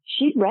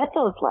 She'd read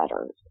those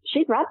letters.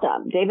 She'd read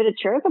them. David had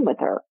shared them with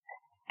her.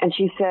 And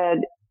she said,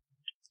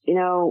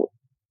 you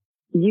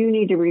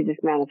need to read this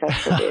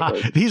manifesto,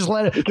 David. These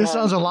letters, this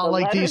sounds a lot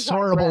like these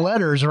horrible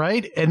letters,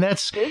 right? And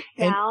this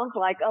sounds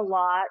like a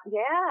lot,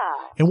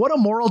 yeah. And what a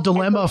moral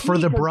dilemma for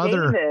the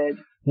brother. David,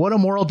 what a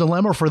moral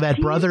dilemma for that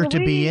brother to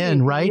be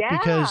in, right? Yeah.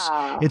 Because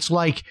it's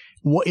like,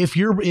 if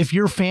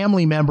your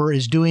family member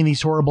is doing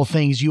these horrible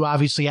things, you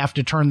obviously have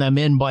to turn them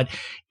in, but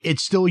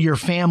it's still your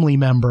family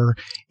member.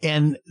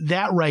 And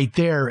that right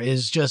there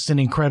is just an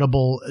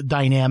incredible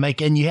dynamic.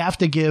 And you have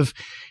to give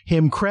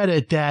him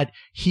credit that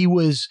he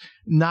was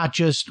not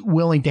just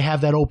willing to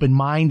have that open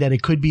mind that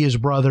it could be his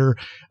brother,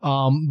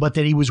 but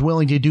that he was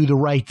willing to do the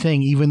right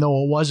thing, even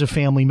though it was a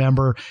family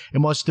member. It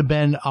must have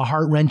been a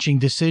heart-wrenching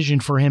decision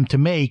for him to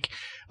make.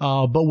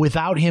 But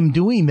without him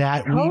doing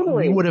that,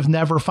 we would have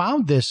never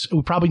found this.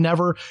 We probably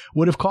never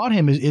would have caught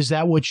him. Is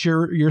that what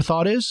your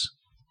thought is?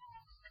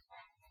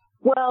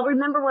 Well,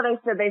 remember what I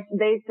said.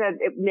 They said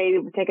it maybe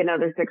would take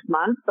another 6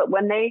 months, but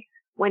when they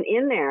went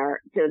in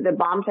there, to the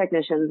bomb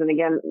technicians, and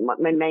again,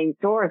 my main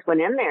source went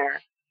in there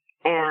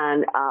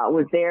and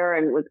was there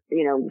and was,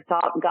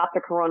 got the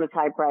Corona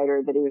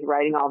typewriter that he was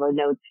writing all the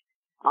notes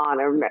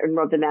on and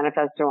wrote the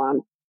manifesto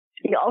on.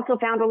 He also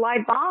found a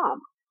live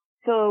bomb.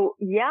 So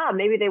yeah,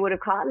 maybe they would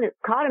have caught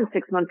him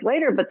 6 months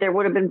later, but there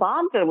would have been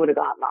bombs that would have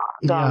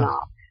gone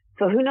off.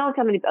 So who knows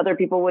how many other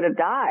people would have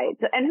died?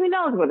 And who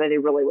knows whether they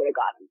really would have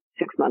gotten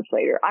 6 months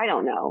later? I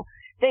don't know.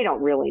 They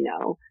don't really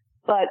know.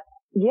 But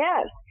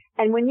yes.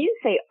 And when you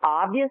say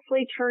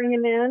obviously turn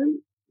him in,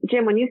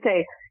 Jim, when you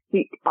say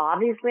he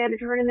obviously had to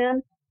turn him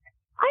in,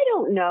 I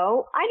don't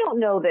know. I don't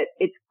know that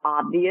it's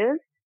obvious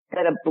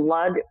that a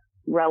blood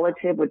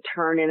relative would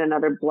turn in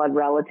another blood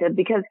relative,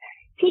 because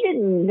he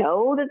didn't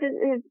know that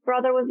his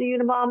brother was a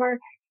Unabomber.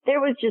 There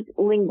was just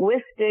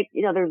linguistic,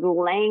 there's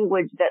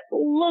language that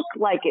looked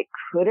like it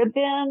could have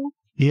been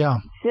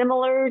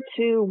similar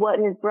to what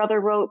his brother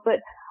wrote. But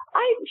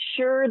I'm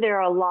sure there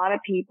are a lot of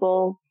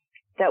people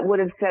that would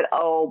have said,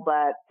 oh,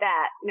 but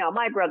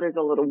my brother's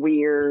a little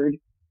weird,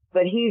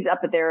 but he's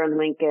up there in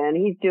Lincoln.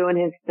 He's doing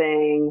his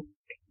thing.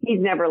 He's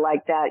never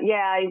like that.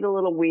 Yeah, he's a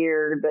little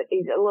weird, but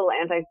he's a little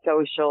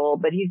antisocial,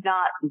 but he's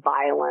not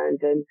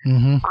violent.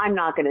 And I'm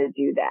not going to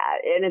do that.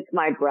 And it's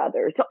my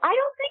brother. So I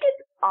don't think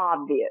it's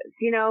obvious.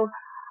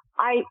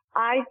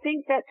 I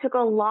think that took a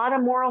lot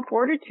of moral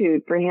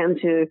fortitude for him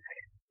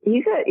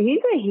he's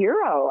a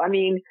hero. I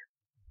mean,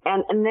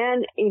 and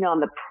then,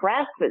 the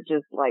press that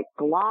just like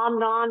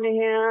glommed onto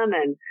him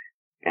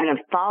and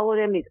have followed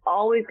him. He's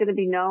always going to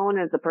be known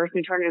as the person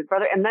who turned his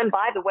brother. And then,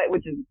 by the way,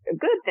 which is a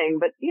good thing,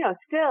 but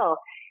still,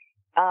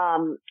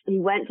 he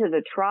went to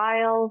the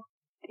trial.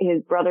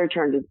 His brother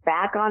turned his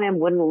back on him,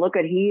 wouldn't look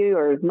at he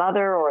or his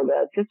mother or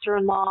the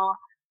sister-in-law.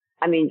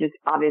 I mean, just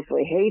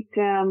obviously hates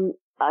him.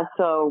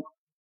 So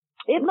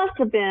it must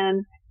have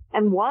been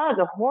and was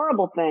a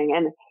horrible thing.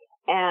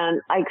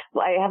 And I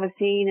have a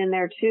scene in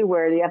there too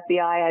where the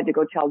FBI had to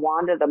go tell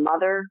Wanda, the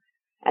mother,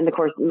 and of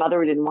course, the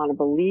mother didn't want to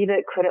believe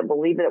it, couldn't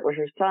believe it was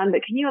her son.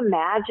 But can you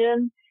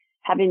imagine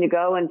having to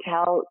go and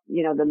tell,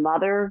 the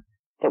mother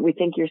that we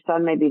think your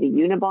son may be the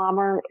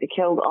Unabomber? It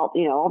killed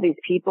all these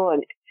people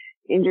and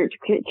injured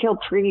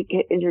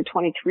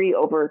 23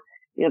 over,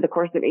 the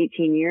course of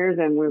 18 years,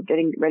 and we're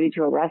getting ready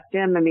to arrest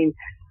him. I mean,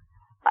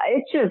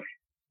 it's just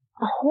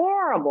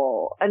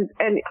horrible. And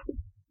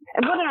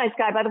what a nice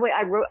guy. By the way,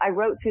 I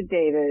wrote to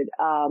David,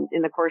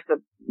 in the course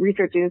of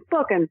researching this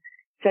book and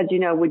said,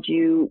 would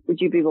you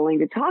be willing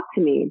to talk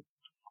to me?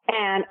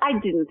 And I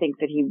didn't think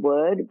that he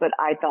would, but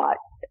I thought,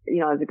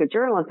 as a good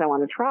journalist, I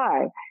want to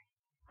try.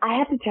 I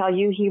have to tell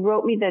you, he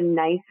wrote me the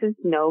nicest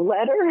no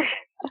letter.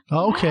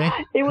 Okay.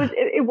 It was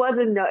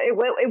a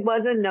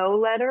no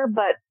letter,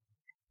 but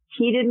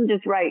he didn't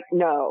just write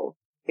no.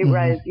 It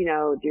was,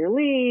 dear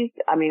Lise,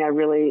 I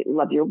really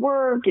love your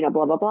work,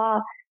 blah, blah,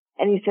 blah.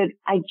 And he said,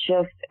 I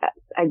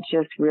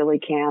just really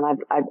can't.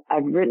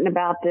 I've written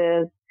about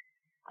this.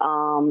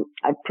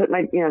 I put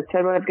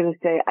said what I was going to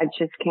say. I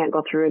just can't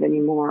go through it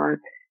anymore.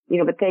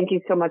 But thank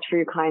you so much for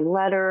your kind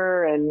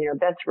letter and,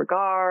 best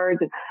regards.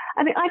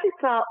 I just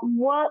thought,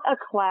 what a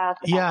class.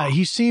 Yeah,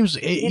 he seems,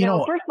 first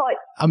of all,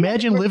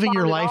 imagine living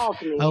your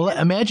life.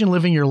 Imagine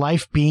living your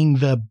life being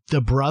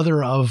the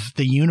brother of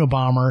the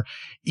Unabomber.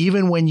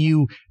 Even when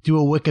you do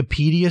a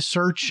Wikipedia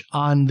search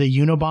on the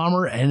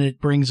Unabomber and it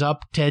brings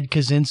up Ted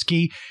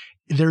Kaczynski,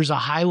 there's a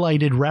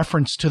highlighted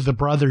reference to the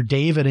brother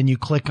David, and you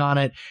click on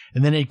it,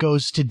 and then it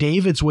goes to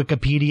David's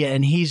Wikipedia,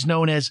 and he's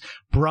known as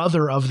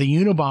brother of the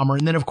Unabomber.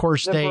 And then, of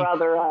course, they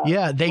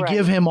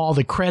give him all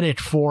the credit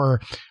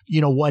for,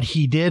 what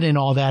he did and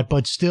all that,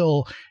 but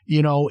still,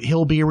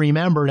 he'll be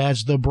remembered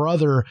as the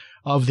brother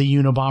of the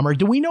Unabomber.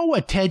 Do we know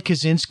what Ted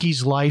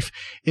Kaczynski's life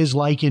is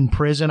like in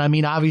prison?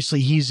 Obviously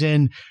he's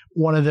in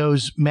one of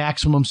those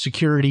maximum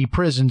security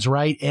prisons,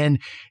 right? And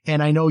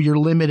I know you're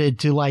limited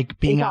to like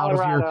being out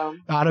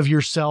of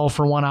your cell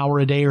for 1 hour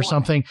a day or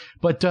something.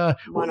 But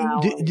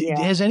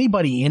has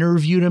anybody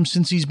interviewed him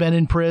since he's been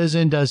in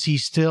prison? Does he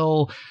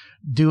still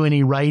do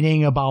any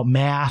writing about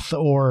math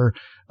or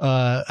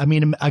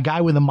a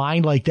guy with a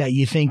mind like that,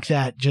 you think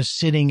that just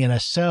sitting in a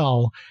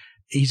cell,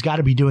 he's got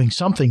to be doing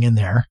something in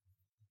there.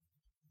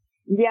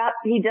 Yeah,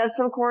 he does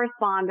some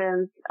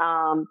correspondence.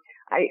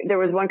 There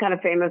was one kind of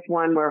famous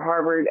one where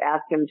Harvard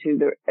asked him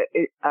to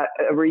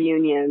a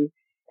reunion,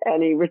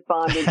 and he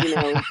responded,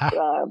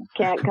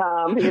 can't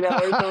come, or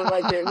something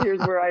like that. Here's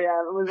where I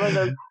am. It was one of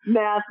those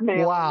math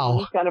mailings. Wow. It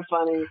was kind of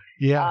funny.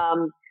 Yeah.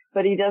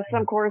 But he does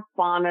some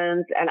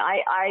correspondence, and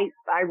I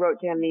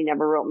wrote to him. He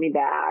never wrote me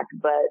back,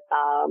 but,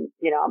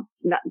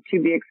 not to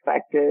be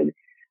expected.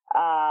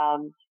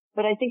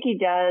 But I think he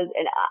does,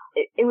 and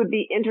it would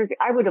be interesting.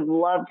 I would have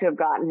loved to have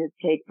gotten his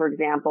take, for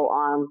example,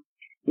 on,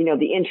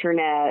 the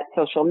internet,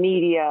 social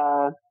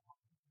media,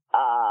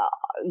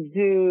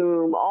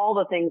 Zoom, all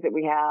the things that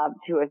we have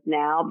to us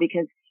now,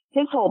 because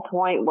his whole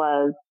point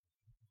was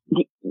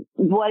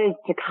what is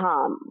to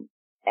come.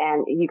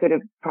 And he could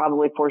have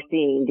probably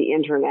foreseen the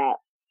internet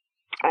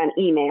and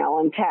email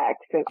and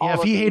text and all. Yeah,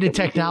 if he hated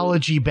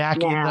technology back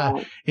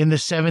in the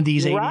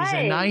 70s, 80s,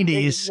 and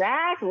 90s.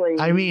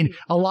 Exactly.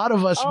 A lot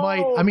of us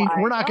might.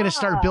 We're not going to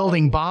start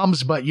building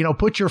bombs, but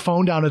put your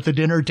phone down at the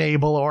dinner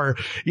table, or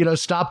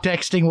stop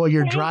texting while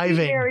you're driving.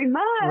 Thank you very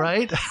much.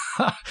 Right?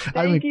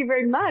 Thank you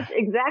very much.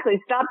 Exactly.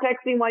 Stop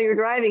texting while you're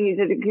driving. He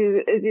said,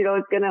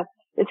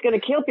 it's gonna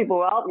kill people.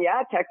 Well,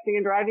 yeah, texting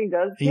and driving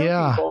does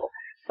kill people.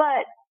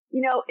 But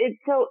it's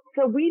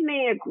so we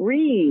may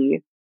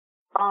agree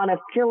on a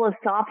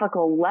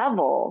philosophical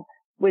level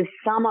with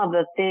some of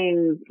the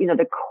things,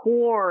 the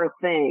core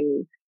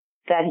things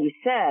that he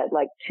said,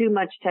 like too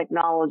much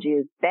technology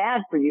is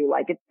bad for you.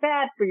 Like it's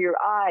bad for your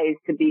eyes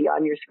to be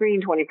on your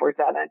screen 24/7.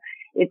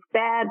 It's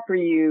bad for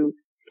you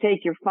to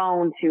take your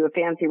phone to a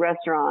fancy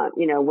restaurant,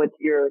 with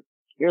your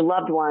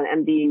loved one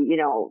and be,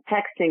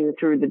 texting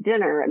through the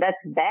dinner. That's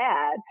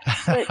bad.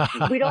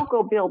 But we don't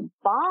go build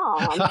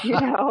bombs,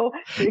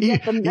 to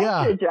get the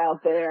message out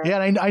there.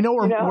 Yeah, and I know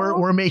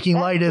we're making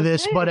light of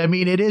this, but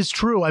it is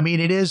true.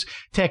 it is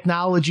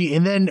technology.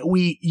 And then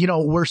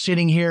we're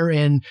sitting here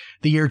in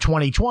the year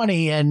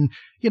 2020, and,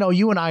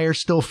 you and I are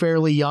still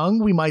fairly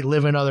young. We might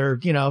live another,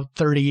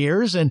 30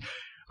 years, and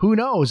who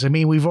knows?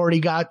 we've already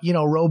got,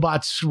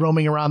 robots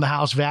roaming around the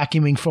house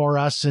vacuuming for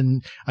us.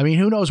 And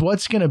who knows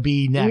what's going to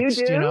be next,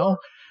 You do?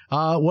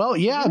 Well,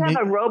 yeah. You have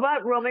a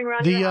robot roaming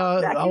around your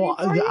house?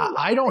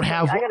 I don't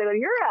have. I got to go to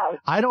your house.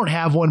 I don't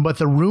have one, but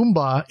the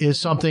Roomba is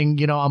something,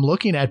 I'm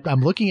looking at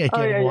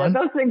getting one.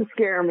 Those things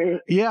scare me.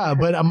 Yeah,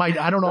 but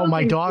I don't know.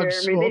 My dogs.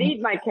 Scare me. They'd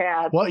eat my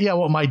cats. Well, yeah,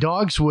 what my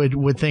dogs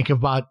would think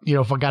about,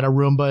 if I got a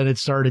Roomba and it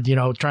started,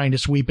 trying to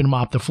sweep and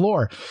mop the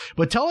floor.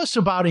 But tell us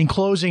about, in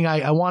closing,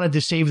 I wanted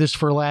to save this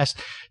for last.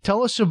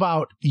 Tell us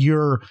about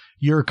your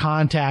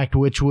contact,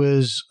 which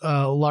was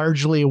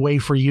largely a way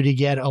for you to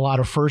get a lot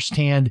of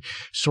firsthand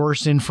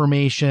source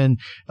information.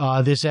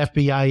 This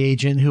FBI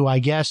agent, who I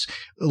guess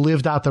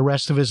lived out the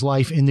rest of his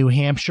life in New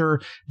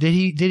Hampshire. Did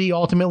he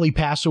ultimately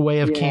pass away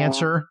of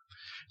cancer?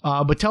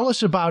 But tell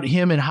us about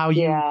him and how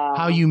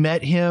you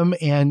met him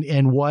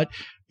and what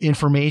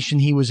information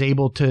he was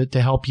able to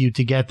help you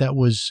to get that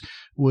was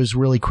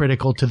really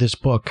critical to this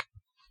book.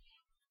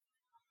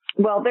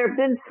 Well, there's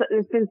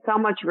been so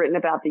much written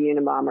about the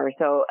Unabomber,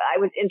 so I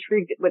was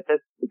intrigued with the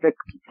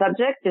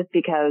subject just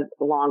because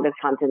the longest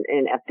hunt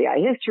in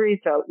FBI history,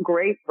 so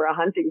great for a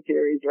hunting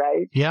series,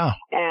 right? Yeah.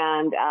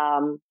 And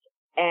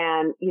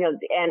And, you know,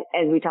 and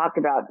as we talked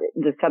about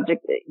the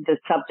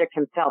subject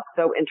himself,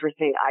 so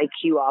interesting,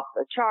 IQ off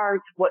the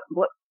charts. What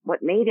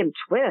made him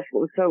twist?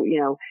 What was so, you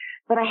know,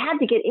 but I had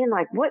to get in,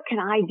 like, what can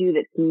I do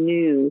that's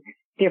new,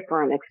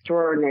 different,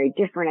 extraordinary,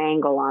 different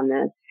angle on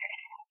this?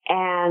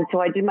 And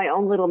so I did my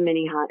own little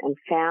mini hunt and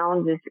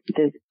found this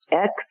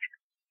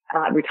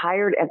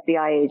retired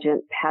FBI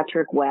agent,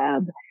 Patrick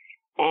Webb,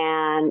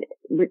 and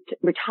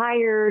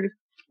retired,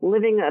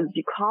 living a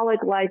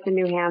bucolic life in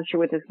New Hampshire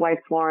with his wife,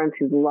 Florence,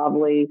 who's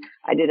lovely.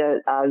 I did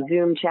a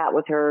Zoom chat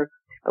with her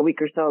a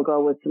week or so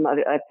ago with some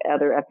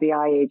other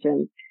FBI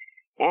agents.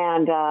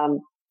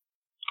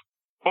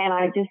 And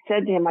I just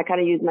said to him, I kind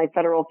of used my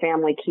federal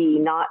family key,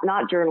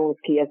 not journalist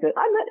key. I said,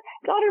 I'm a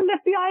daughter of an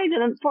FBI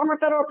agent and former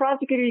federal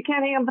prosecutor. You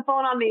can't hang up the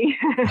phone on me.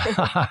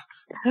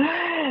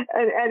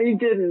 and he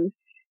didn't.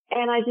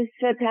 And I just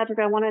said, Patrick,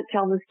 I want to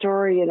tell the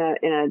story in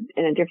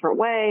a different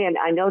way. And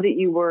I know that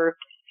you were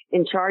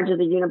in charge of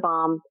the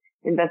Unabomber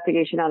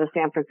investigation out of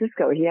San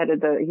Francisco. He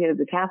headed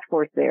the task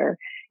force there,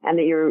 and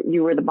that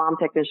you were the bomb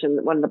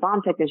technician, one of the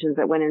bomb technicians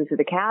that went into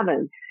the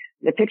cabin.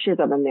 The pictures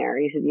of him there.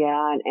 He said,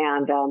 yeah.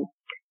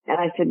 And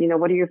I said, you know,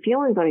 what are your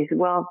feelings on it? He said,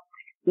 well,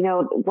 you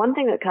know, one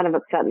thing that kind of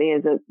upset me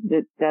is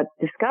that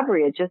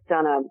Discovery had just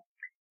done a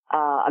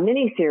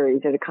mini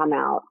series that had come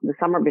out the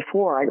summer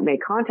before. I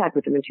made contact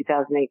with them in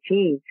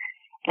 2018,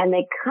 and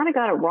they kind of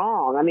got it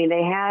wrong. I mean,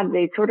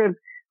 they sort of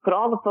put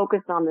all the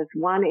focus on this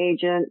one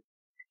agent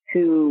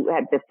who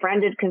had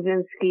befriended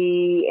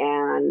Kaczynski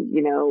and,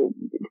 you know,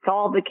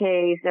 solved the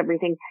case,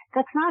 everything.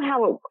 That's not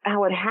how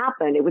it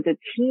happened. It was a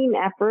team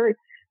effort.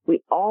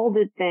 We all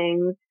did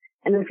things.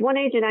 And this one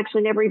agent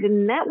actually never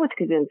even met with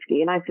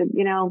Kaczynski. And I said,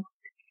 you know,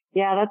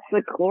 yeah, that's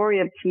the glory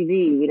of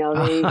TV. You know,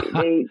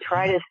 they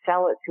try to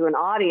sell it to an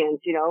audience,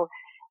 you know,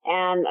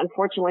 and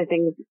unfortunately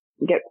things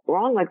get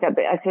wrong like that.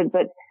 But I said,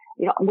 but,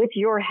 you know, with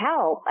your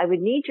help, I would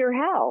need your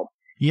help.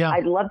 Yeah.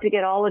 I'd love to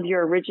get all of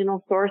your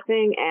original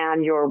sourcing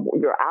and your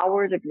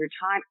hours of your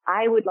time.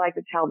 I would like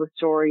to tell the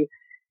story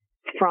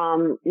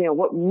from, you know,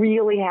 what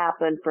really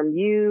happened from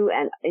you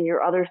and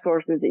your other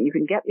sources that you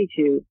can get me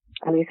to.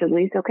 And he said,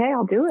 Lisa, okay,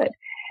 I'll do it.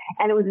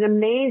 And it was an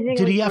amazing.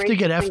 Did he have to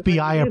get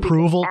FBI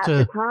approval at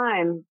the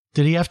time?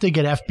 Did he have to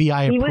get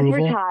FBI approval? He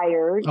was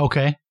retired.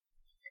 Okay.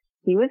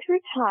 He was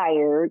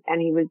retired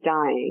and he was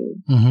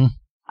dying. Mm-hmm.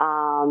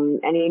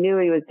 And he knew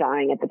he was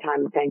dying at the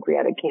time of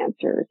pancreatic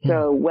cancer.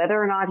 So whether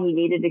or not he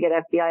needed to get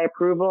FBI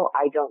approval,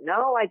 I don't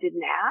know. I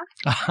didn't ask.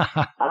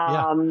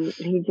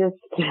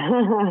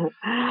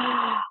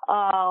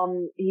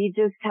 He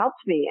just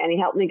helped me, and he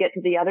helped me get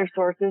to the other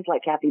sources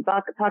like Kathy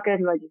Puckett,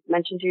 who I just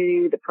mentioned to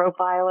you, the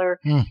profiler,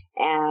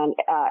 and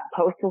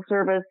Postal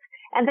Service.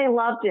 And they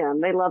loved him.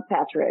 They loved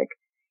Patrick.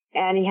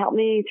 And he helped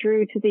me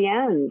through to the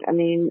end. I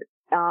mean,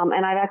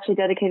 and I've actually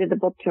dedicated the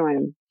book to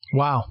him.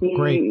 Wow,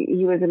 great.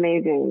 He was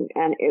amazing.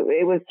 And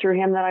it was through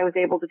him that I was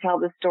able to tell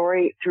the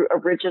story through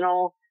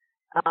original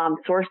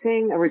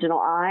sourcing, original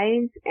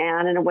eyes,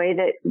 and in a way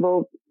that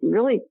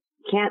really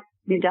can't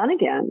be done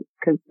again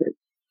because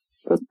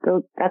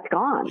that's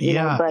gone.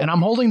 Yeah, and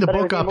I'm holding the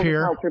book up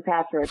here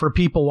for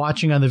people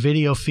watching on the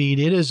video feed.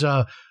 It is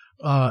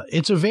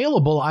it's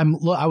available. I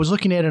was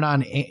looking at it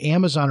on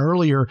Amazon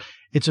earlier.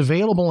 It's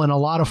available in a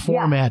lot of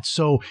formats. Yeah.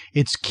 So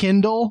it's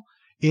Kindle.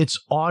 It's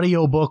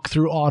audiobook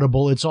through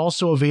Audible. It's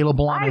also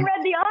available on. I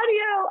read the audio.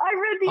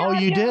 Oh,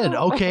 you did?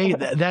 Okay.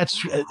 That's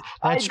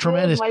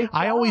tremendous.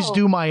 I always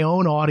do my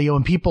own audio,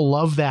 and people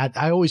love that.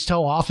 I always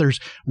tell authors,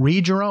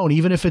 read your own,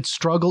 even if you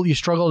struggle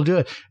to do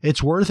it.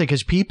 It's worth it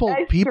because people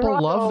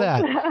love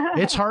that.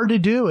 It's hard to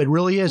do. It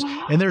really is.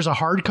 And there's a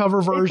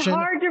hardcover version. It's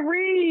hard to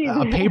read.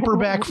 A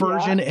paperback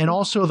version, and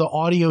also the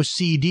audio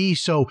CD.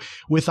 So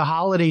with the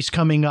holidays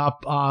coming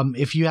up,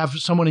 if you have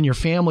someone in your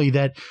family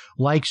that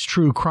likes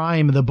true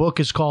crime, the book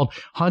is called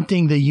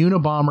Hunting the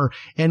Unabomber.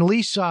 And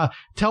Lisa,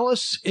 tell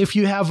us if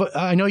you have,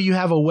 I know you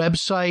have a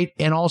website,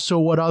 and also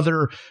what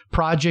other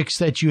projects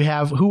that you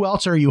have. Who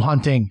else are you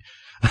hunting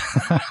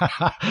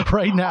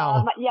right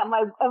now?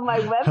 My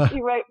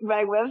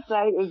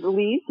website is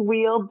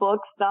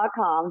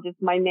LisaWiehlBooks.com,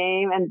 just my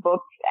name, and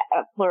books,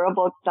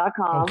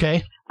 pluralbooks.com.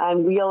 Okay.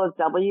 And Wiehl is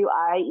WIEHLLIS.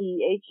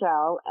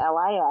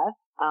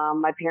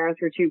 My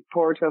parents were too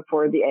poor to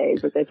afford the A,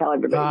 but they tell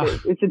everybody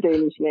it's a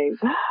Danish name.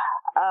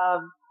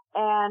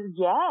 And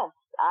yes,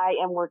 I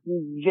am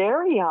working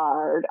very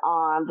hard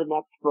on the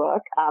next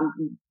book.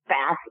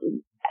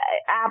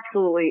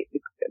 Absolutely,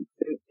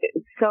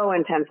 so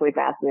intensely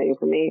fascinating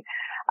for me.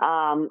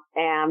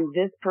 And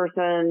this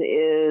person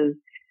is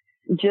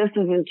just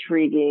as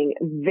intriguing,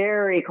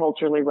 very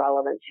culturally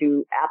relevant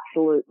to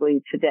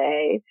absolutely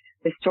today,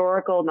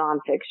 historical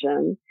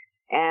nonfiction.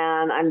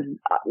 And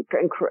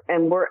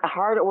we're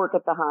hard at work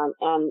at the hunt.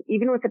 And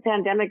even with the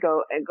pandemic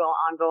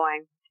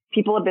ongoing,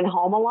 people have been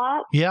home a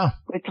lot. Yeah.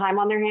 With time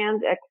on their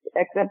hands,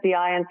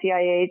 ex-FBI and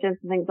CIA agents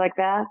and things like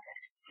that.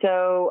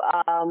 So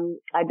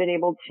I've been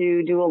able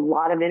to do a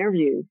lot of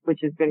interviews, which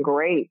has been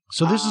great.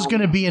 So this is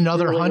going to be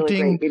another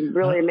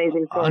really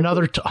amazing story.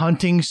 Another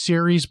hunting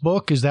series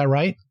book. Is that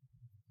right?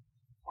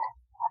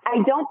 I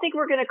don't think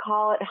we're going to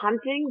call it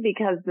hunting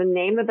because the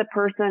name of the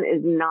person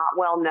is not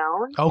well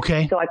known.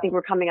 Okay. So I think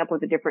we're coming up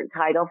with a different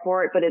title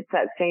for it, but it's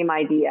that same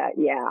idea.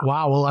 Yeah.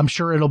 Wow. Well, I'm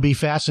sure it'll be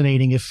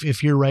fascinating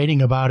if you're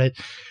writing about it.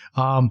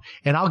 And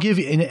I'll give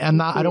you,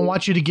 and I don't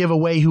want you to give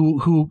away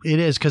who it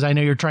is because I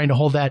know you're trying to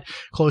hold that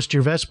close to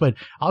your vest, but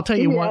I'll tell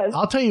you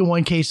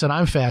one case that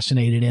I'm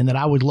fascinated in that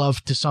I would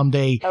love to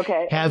someday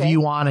have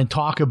you on and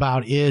talk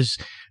about is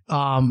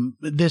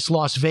this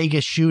Las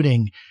Vegas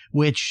shooting,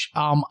 which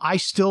I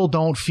still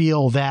don't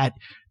feel that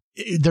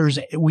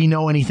we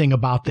know anything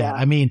about that.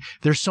 Yeah. I mean,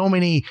 there's so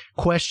many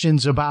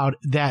questions about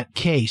that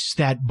case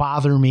that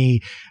bother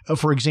me.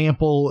 For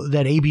example,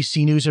 that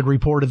ABC News had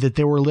reported that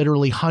there were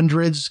literally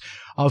hundreds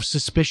of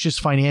suspicious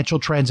financial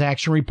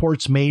transaction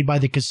reports made by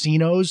the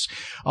casinos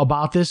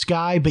about this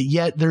guy, but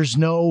yet there's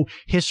no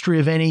history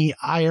of any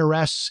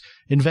IRS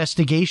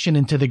investigation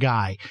into the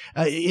guy.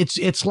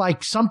 It's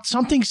like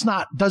something's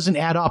doesn't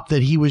add up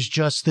that he was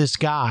just this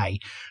guy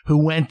who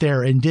went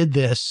there and did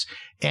this.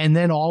 And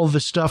then all of the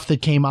stuff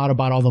that came out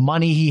about all the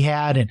money he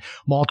had and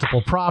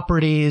multiple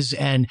properties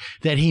and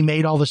that he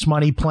made all this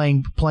money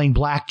playing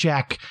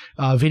blackjack,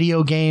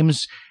 video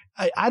games.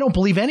 I don't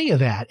believe any of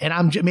that.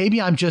 And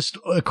maybe I'm just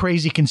a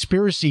crazy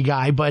conspiracy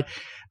guy, but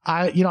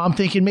I'm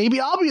thinking maybe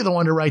I'll be the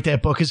one to write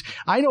that book because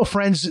I know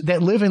friends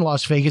that live in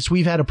Las Vegas.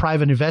 We've had a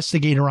private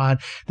investigator on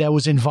that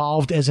was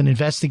involved as an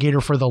investigator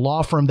for the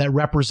law firm that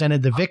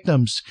represented the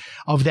victims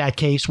of that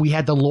case. We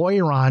had the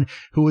lawyer on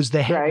who was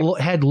the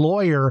head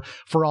lawyer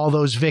for all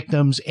those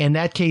victims. And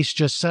that case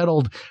just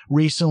settled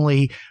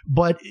recently,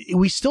 but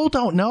we still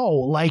don't know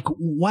like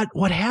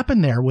what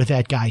happened there with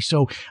that guy.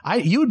 So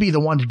you would be the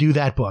one to do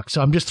that book.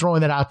 So I'm just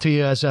throwing that out to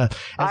you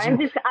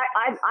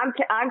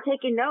I'm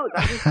taking notes.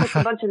 I just took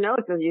a bunch of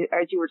notes as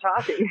you were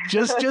talking.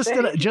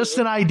 just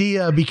an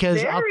idea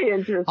because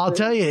I'll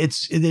tell you,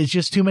 there's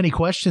just too many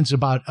questions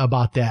about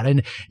that.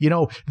 And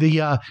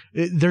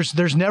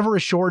there's never a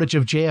shortage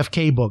of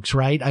JFK books,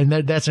 right? And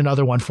that's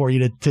another one for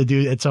you to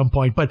do at some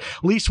point. But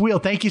Lise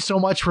Wiehl, thank you so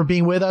much for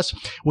being with us.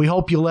 We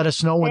hope you'll let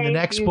us know when the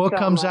next book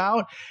comes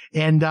out.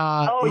 And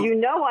I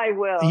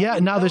will. Yeah.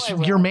 Now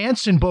your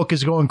Manson book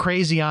is going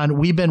crazy on.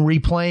 We've been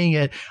replaying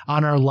it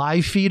on our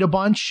live feed a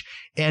bunch.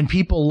 And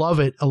people love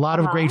it. A lot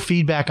of great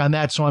feedback on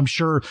that. So I'm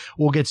sure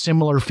we'll get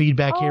similar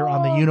feedback here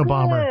on the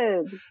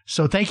Unabomber. Good.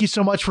 So thank you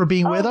so much for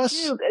being with us.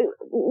 Dude,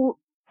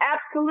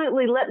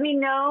 absolutely. Let me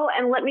know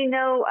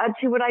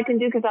too what I can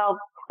do because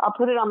I'll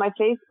put it on my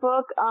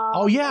Facebook.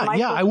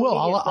 I will.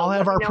 I'll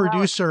have our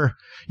producer.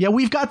 Yeah,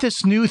 we've got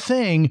this new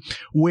thing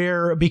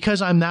where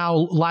because I'm now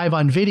live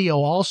on video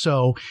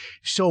also,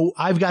 so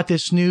I've got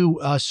this new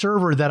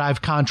server that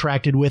I've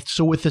contracted with.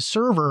 So with the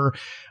server,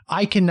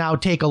 I can now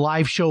take a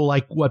live show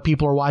like what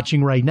people are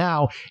watching right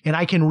now, and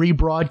I can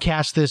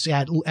rebroadcast this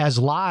as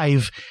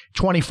live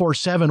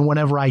 24/7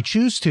 whenever I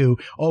choose to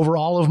over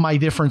all of my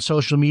different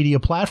social media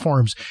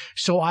platforms.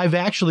 So I've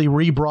actually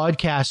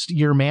rebroadcast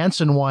your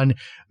Manson one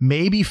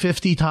maybe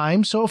 50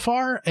 times so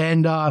far.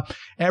 And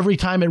every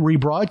time it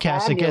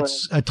rebroadcasts, it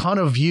gets a ton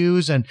of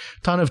views and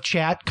ton of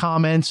chat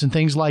comments and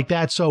things like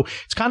that. So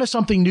it's kind of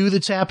something new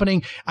that's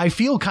happening. I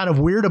feel kind of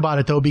weird about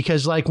it, though,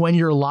 because like when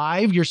you're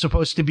live, you're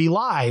supposed to be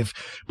live.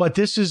 But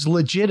this is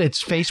legit.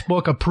 It's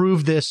Facebook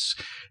approved this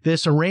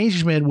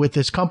arrangement with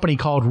this company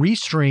called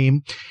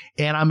Restream.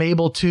 And I'm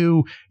able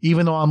to,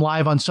 even though I'm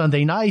live on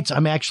Sunday nights,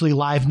 I'm actually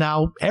live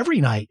now every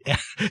night.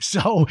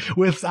 So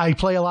I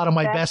play a lot of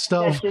my best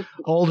of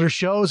older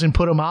shows and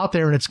put them out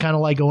there. And it's kind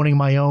of like owning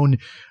my own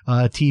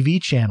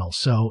TV channel.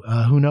 So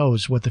who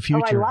knows what the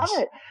future is. I love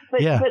it.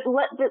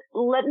 But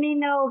let me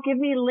know, give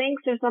me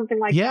links or something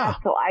like that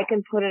so I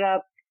can put it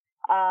up.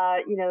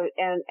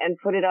 And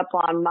put it up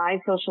on my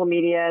social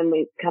media and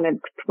we kind of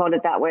promote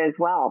it that way as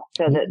well.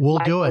 So that we'll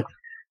do it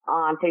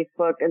on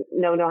Facebook and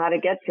know how to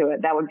get to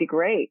it. That would be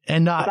great.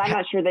 And I'm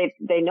not sure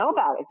they know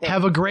about it.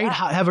 Have a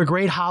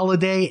great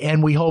holiday,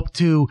 and we hope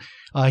to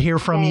hear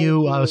from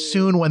you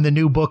soon when the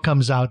new book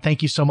comes out.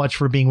 Thank you so much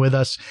for being with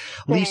us.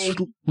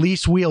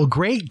 Lise Wiehl,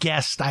 great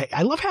guest.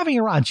 I love having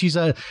her on. She's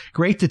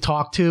great to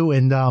talk to,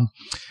 and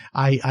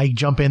I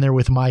jump in there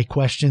with my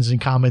questions and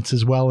comments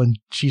as well, and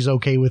she's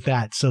okay with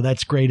that. So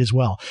that's great as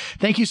well.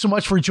 Thank you so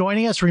much for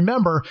joining us.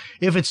 Remember,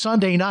 if it's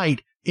Sunday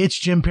night, it's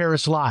Jim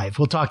Paris Live.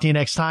 We'll talk to you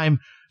next time.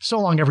 So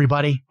long,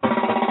 everybody.